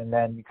know? And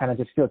then you kind of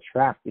just feel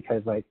trapped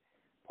because, like,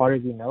 part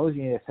of you knows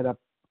you need to set up,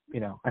 you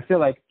know. I feel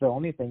like the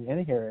only thing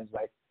in here is,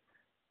 like,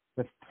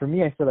 for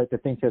me, I feel like the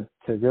thing to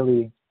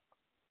really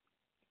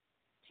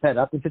set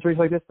up in situations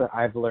like this that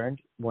I've learned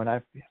when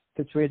I've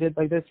situated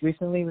like this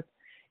recently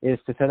is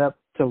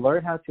to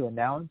learn how to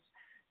announce,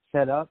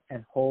 set up,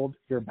 and hold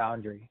your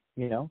boundary,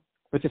 you know,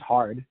 which is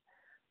hard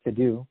to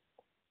do.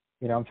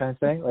 You know what I'm trying to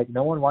say? Like,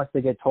 no one wants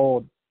to get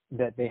told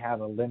that they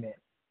have a limit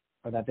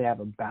or that they have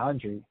a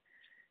boundary.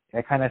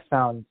 It kind of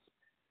sounds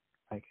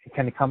like it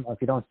kind of comes, if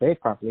you don't say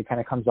it properly, it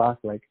kind of comes off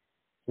like,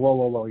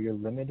 whoa, you're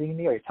limiting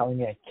me, or you're telling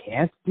me I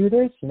can't do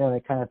this? You know,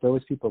 it kind of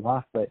throws people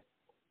off. But,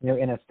 you know,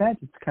 in a sense,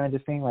 it's kind of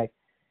just saying like,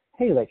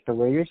 hey, like, the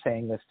way you're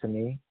saying this to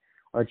me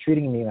or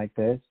treating me like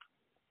this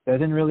I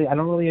don't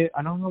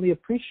really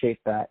appreciate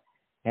that.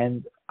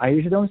 And I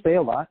usually don't say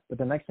a lot, but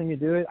the next time you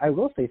do it, I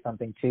will say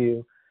something to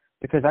you,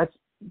 because that's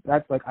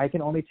like, I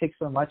can only take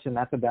so much, and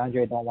that's a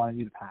boundary I don't want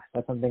you to pass.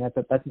 That's something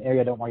that's an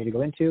area I don't want you to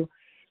go into.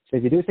 So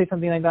if you do say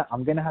something like that,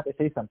 I'm gonna have to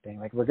say something.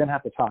 Like, we're gonna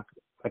have to talk.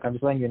 Like, I'm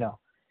just letting you know.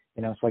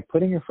 You know, it's like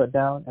putting your foot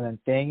down and then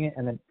saying it,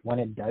 and then when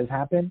it does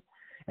happen,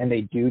 and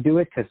they do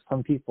it, because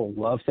some people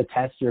love to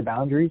test your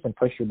boundaries and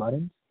push your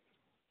buttons.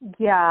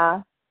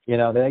 Yeah. You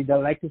know, they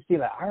like to see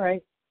that. All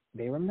right,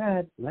 they were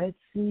mad. Let's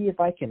see if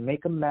I can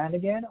make them mad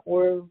again,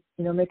 or,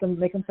 you know, make them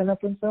stand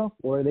up for themselves,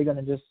 or are they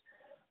gonna just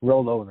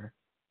roll over?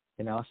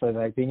 You know, so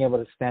like being able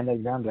to stand their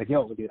ground, like,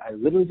 yo, dude, I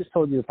literally just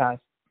told you the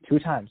past 2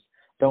 times,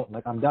 don't,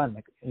 like, I'm done,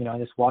 like, you know,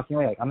 and just walking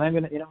away, like, I'm not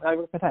even gonna, you know, not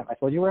even my time. I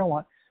told you where I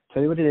want,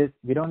 tell you what it is.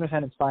 If you don't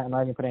understand, it's fine. I'm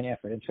not even putting any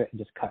effort into it,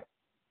 and just cut.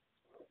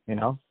 You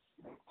know?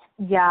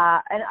 Yeah,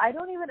 and I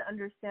don't even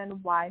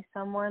understand why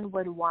someone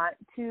would want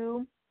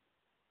to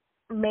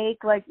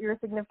make, like, your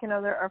significant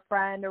other or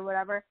friend or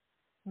whatever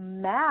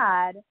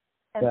mad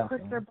and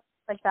push their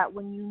buttons like that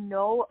when you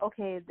know,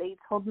 okay, they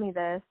told me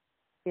this,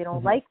 they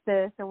don't like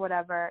this or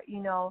whatever, you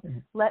know,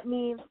 let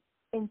me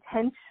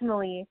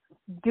intentionally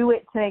do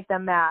it to make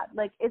them mad.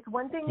 Like, it's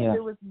one thing if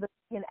it was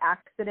an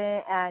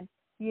accident and,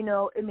 you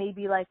know, it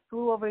maybe like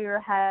flew over your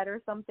head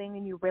or something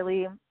and you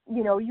really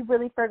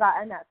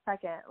forgot in that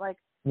second. Like,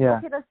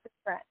 okay, that's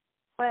different.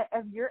 But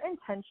if you're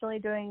intentionally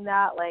doing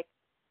that, like,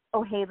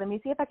 oh, hey, let me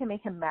see if I can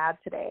make him mad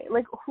today.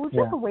 Like, who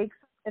just wakes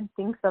up and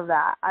thinks of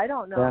that? I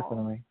don't know.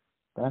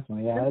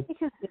 Definitely, yeah. It's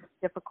because it's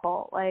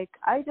difficult. Like,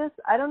 I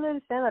don't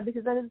understand that,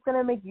 because then it's going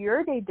to make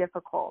your day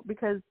difficult,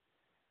 because,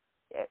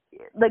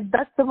 like,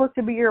 that's supposed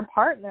to be your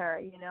partner,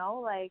 you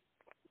know? Like,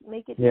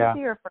 make it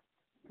easier for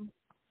them.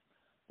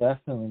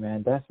 Definitely,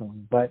 man,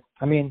 definitely. But,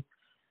 I mean,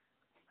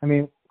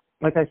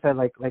 like I said,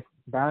 like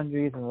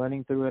boundaries and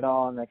running through it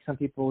all, and, like, some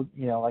people,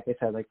 you know, like I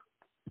said, like,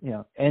 you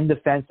know, in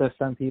defense of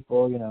some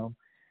people, you know,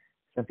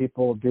 some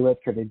people do it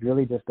because they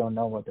really just don't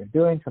know what they're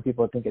doing. Some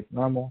people think it's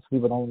normal. Some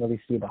people don't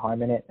really see the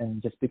harm in it.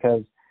 And just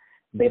because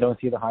they don't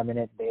see the harm in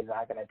it, they're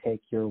not going to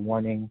take your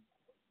warning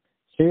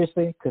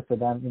seriously. Because for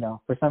them, you know,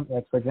 for some,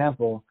 like, for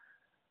example,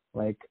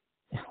 like,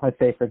 let's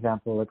say, for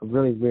example, like a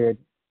really weird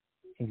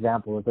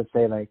example is, let's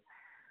say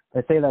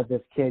that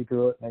this kid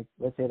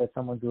let's say that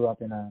someone grew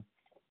up in a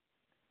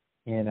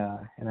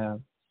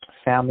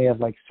family of,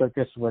 like,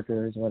 circus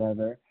workers or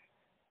whatever,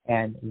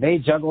 and they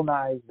juggle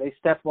knives, they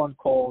step on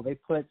coal, they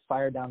put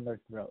fire down their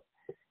throat.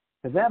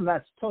 To them,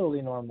 that's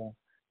totally normal.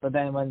 But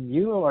then when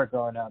you are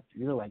growing up,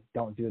 you're like,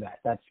 don't do that.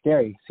 That's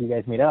scary. So you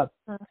guys meet up,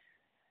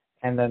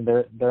 and then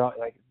they're all,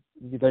 like,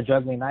 they're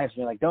juggling knives,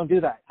 and you're like, don't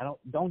do that.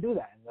 Don't do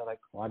that. And they're like,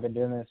 well, I've been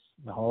doing this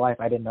my whole life.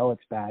 I didn't know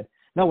it's bad.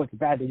 No, it's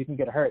bad that you can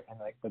get hurt. And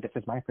like, but this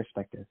is my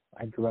perspective.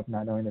 I grew up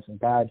not knowing this is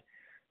bad.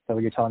 So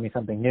you're telling me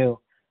something new,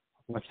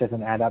 which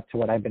doesn't add up to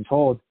what I've been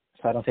told.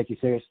 So I don't take you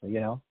seriously, you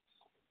know?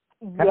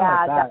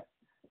 Yeah, that.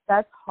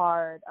 that's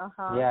hard.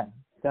 Uh-huh. Yeah,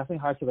 definitely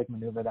hard to like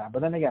maneuver that.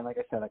 But then again, like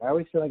I said, like I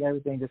always feel like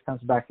everything just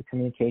comes back to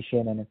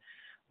communication, and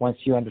once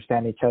you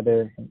understand each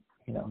other and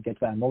get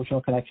that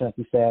emotional connection, like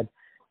you said,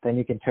 then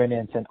you can turn it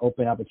into an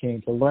open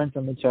opportunity to learn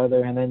from each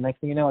other, and then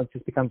next thing you know, it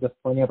just becomes a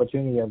funny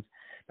opportunity of,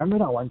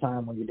 remember that one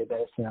time when you did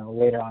this,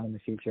 later on in the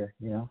future,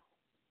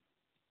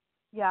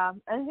 Yeah,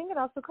 and I think it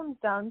also comes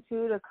down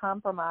to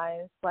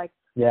compromise. Like,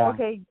 Yeah.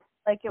 okay,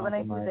 I like it when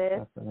I do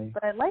this, definitely.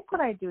 but I like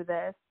when I do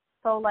this.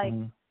 So, like,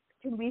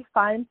 can we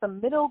find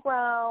some middle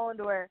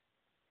ground or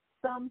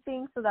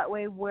something so that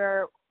way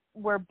we're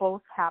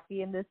both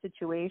happy in this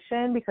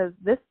situation? Because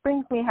this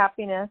brings me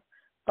happiness,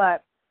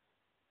 but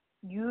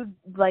you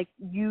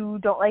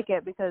don't like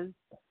it because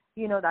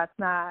that's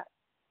not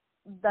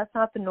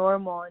the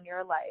normal in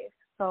your life.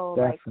 So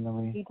Definitely.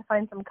 like, you need to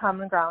find some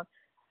common ground.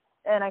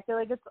 And I feel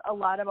like it's a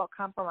lot about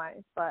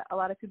compromise, but a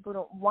lot of people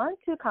don't want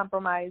to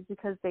compromise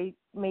because they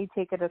may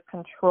take it as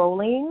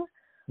controlling.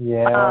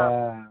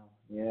 Yeah,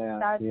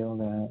 I feel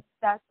that.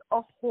 That's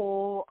a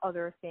whole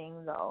other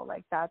thing, though.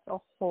 Like, that's a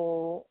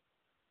whole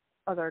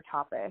other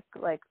topic.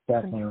 Like,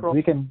 definitely.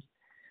 We can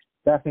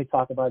definitely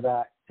talk about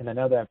that in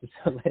another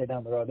episode later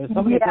down the road. There's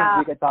so many things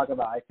we could talk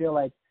about. I feel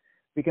like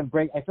we can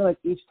I feel like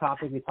each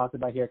topic we talked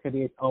about here could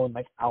be its own,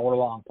 like,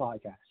 hour-long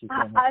podcast.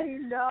 I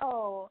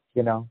know.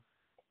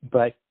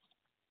 But,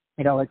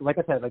 like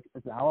I said, like,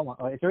 it's an hour long.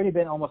 It's already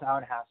been almost an hour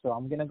and a half, so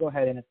I'm going to go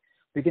ahead and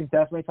we can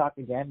definitely talk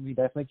again. We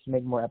definitely can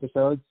make more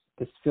episodes.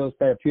 This feels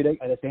therapeutic.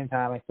 At the same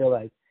time, I feel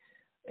like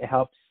it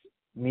helps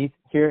me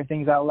hear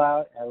things out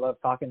loud. I love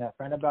talking to a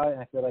friend about it,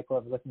 and I feel like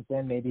whoever listens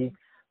in maybe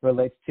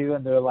relates to,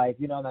 and they're like,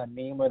 that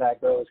meme where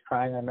that girl is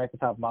crying on American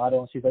Top Model,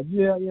 and she's like,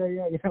 yeah,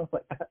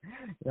 like that,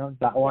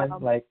 that one,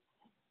 like,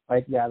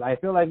 yeah, I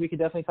feel like we could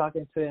definitely talk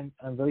into it, and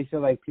I really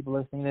feel like people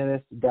listening to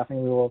this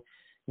definitely will,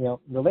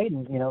 relate,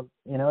 and,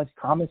 it's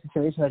common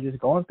situations that you're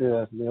just going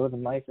through as you live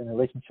in life and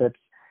relationships,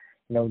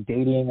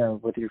 dating or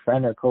with your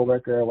friend or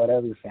coworker or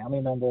whatever your family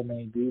member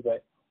may be.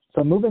 But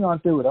so moving on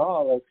through it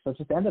all, like, so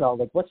just to end it all,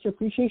 like, what's your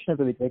appreciation of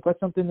the week? Like,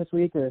 what's something this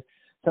week or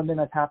something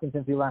that's happened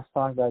since we last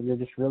talked that you're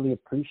just really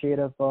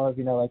appreciative of?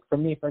 Like for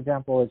me, for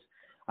example, is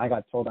I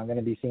got told I'm going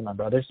to be seeing my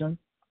brother soon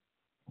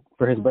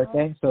for his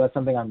birthday. So that's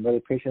something I'm really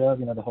appreciative of,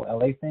 the whole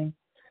LA thing.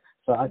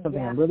 So that's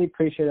something I'm really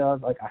appreciative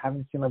of. Like, I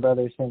haven't seen my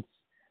brother since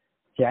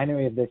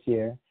January of this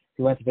year.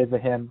 We went to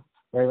visit him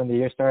right when the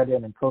year started,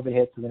 and then COVID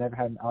hit, so we never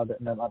had an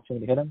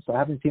opportunity to hit him. So I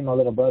haven't seen my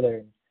little brother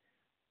in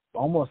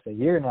almost a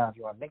year now, if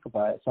you want to think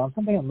about it. So I'm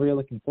something I'm really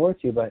looking forward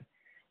to. But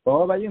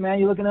what about you, man?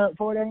 You looking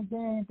forward to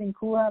anything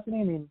cool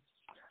happening? I mean,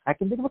 I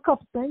can think of a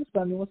couple things,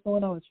 but I mean, what's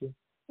going on with you?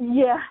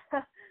 Yeah,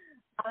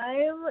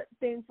 I'm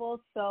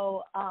thankful.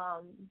 So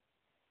I'm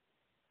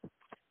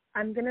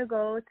gonna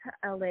go to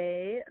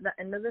LA the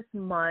end of this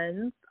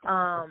month.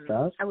 I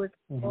was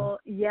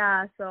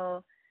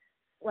so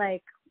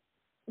like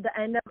the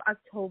end of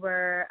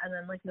October and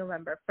then like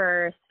November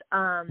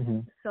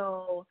 1st.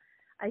 So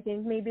I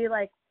think maybe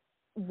like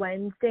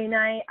Wednesday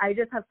night. I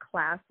just have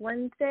class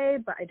Wednesday,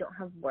 but I don't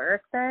have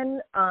work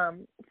then.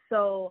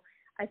 So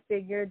I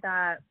figured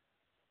that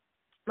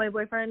my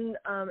boyfriend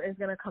is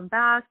gonna come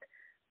back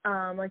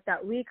like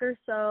that week or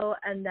so,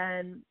 and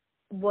then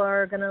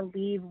we're gonna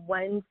leave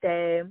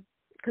Wednesday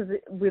because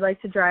we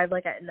like to drive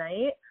like at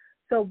night.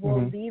 So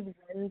we'll leave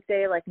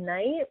Wednesday like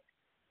night,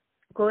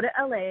 go to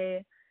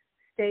LA,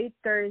 stay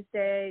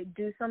Thursday,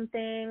 do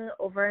something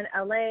over in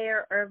LA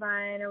or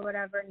Irvine or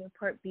whatever,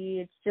 Newport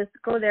Beach. Just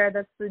go there.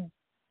 That's the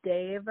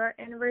day of our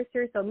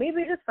anniversary. So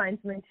maybe just find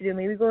something to do.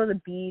 Maybe go to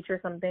the beach or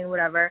something,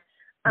 whatever.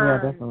 Yeah,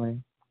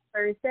 definitely.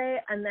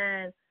 Thursday, and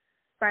then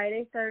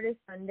Friday, Saturday,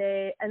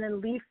 Sunday, and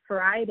then leave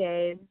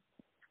Friday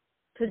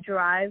to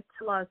drive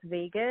to Las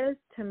Vegas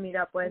to meet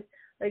up with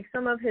like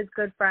some of his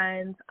good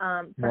friends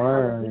for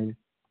Halloween.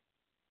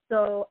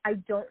 So I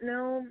don't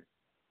know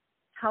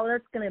how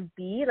that's gonna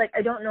be. Like,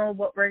 I don't know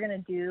what we're gonna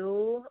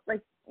do.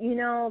 Like,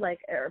 like,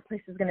 are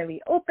places gonna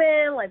be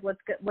open? Like, what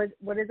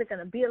is it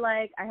gonna be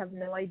like? I have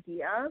no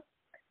idea.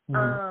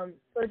 So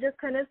just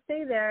kind of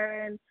stay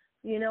there and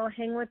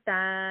hang with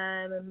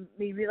them and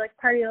maybe like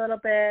party a little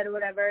bit or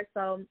whatever.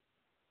 So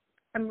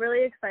I'm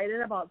really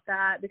excited about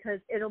that because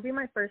it'll be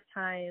my first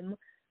time.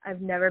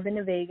 I've never been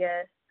to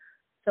Vegas.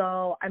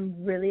 So I'm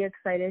really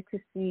excited to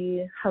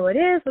see how it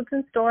is, what's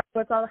in store,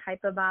 what's all the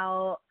hype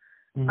about.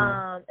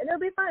 And it'll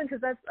be fun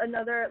because that's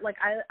another, like,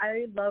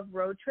 I love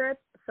road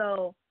trips.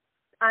 So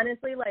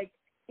honestly, like,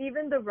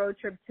 even the road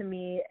trip to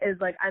me is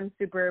like I'm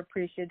super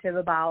appreciative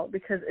about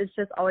because it's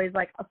just always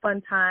like a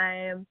fun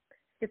time.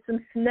 Get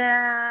some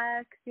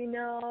snacks,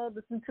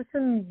 listen to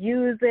some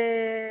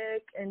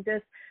music and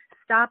just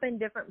stop in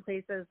different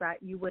places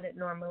that you wouldn't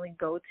normally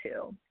go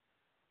to.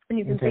 And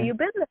you can say you've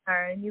been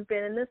there and you've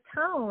been in this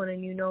town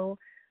and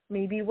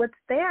maybe what's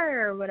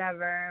there or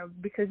whatever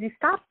because you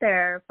stopped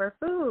there for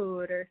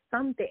food or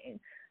something.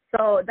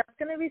 So that's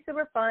going to be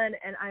super fun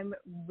and I'm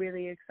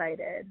really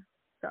excited.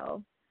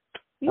 So.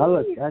 Oh,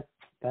 look,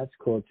 that's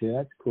cool too.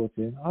 That's cool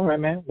too. All right,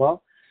 man.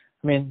 Well,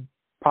 I mean,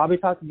 probably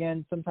talk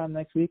again sometime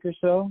next week or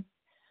so.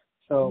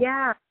 So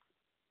yeah.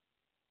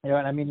 You know,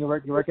 and I mean, you're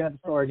working at the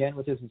store again,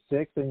 which is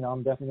sick. So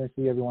I'm definitely gonna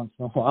see you every once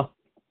in a while.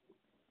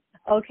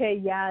 Okay,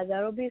 yeah,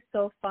 that'll be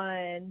so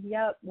fun.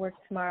 Yep, work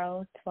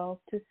tomorrow, 12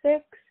 to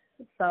 6.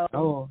 So.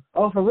 Oh,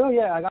 for real?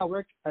 Yeah, I got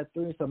work at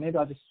 3, so maybe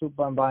I'll just swoop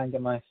on by and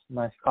get my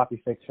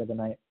coffee fixed for the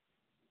night.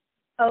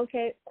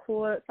 Okay,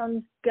 cool. That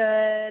sounds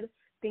good.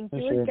 Thank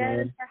you Sure, again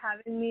dude. for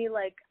having me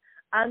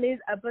on these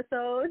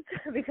episodes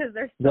because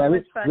they're so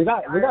much fun. We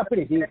got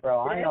pretty deep, bro.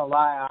 I ain't gonna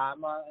lie. I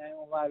ain't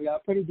gonna lie. We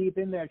got pretty deep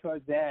in there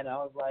towards the end. I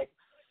was like,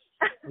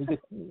 we're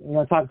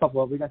gonna talk a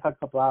couple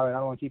hours. I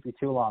don't want to keep you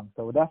too long,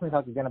 so we'll definitely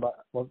talk again about.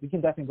 Well, we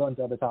can definitely go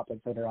into other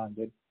topics later on,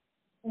 dude.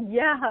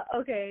 Yeah.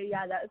 Okay.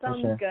 Yeah, that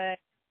sounds good.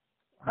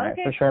 All right,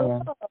 Okay. for sure, cool.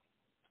 man. All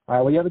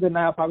right. Well, you have a good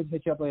night. I'll probably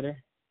hit you up later.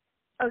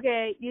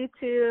 Okay. You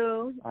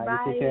too. All right,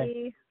 Bye. you take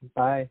care.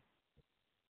 Bye.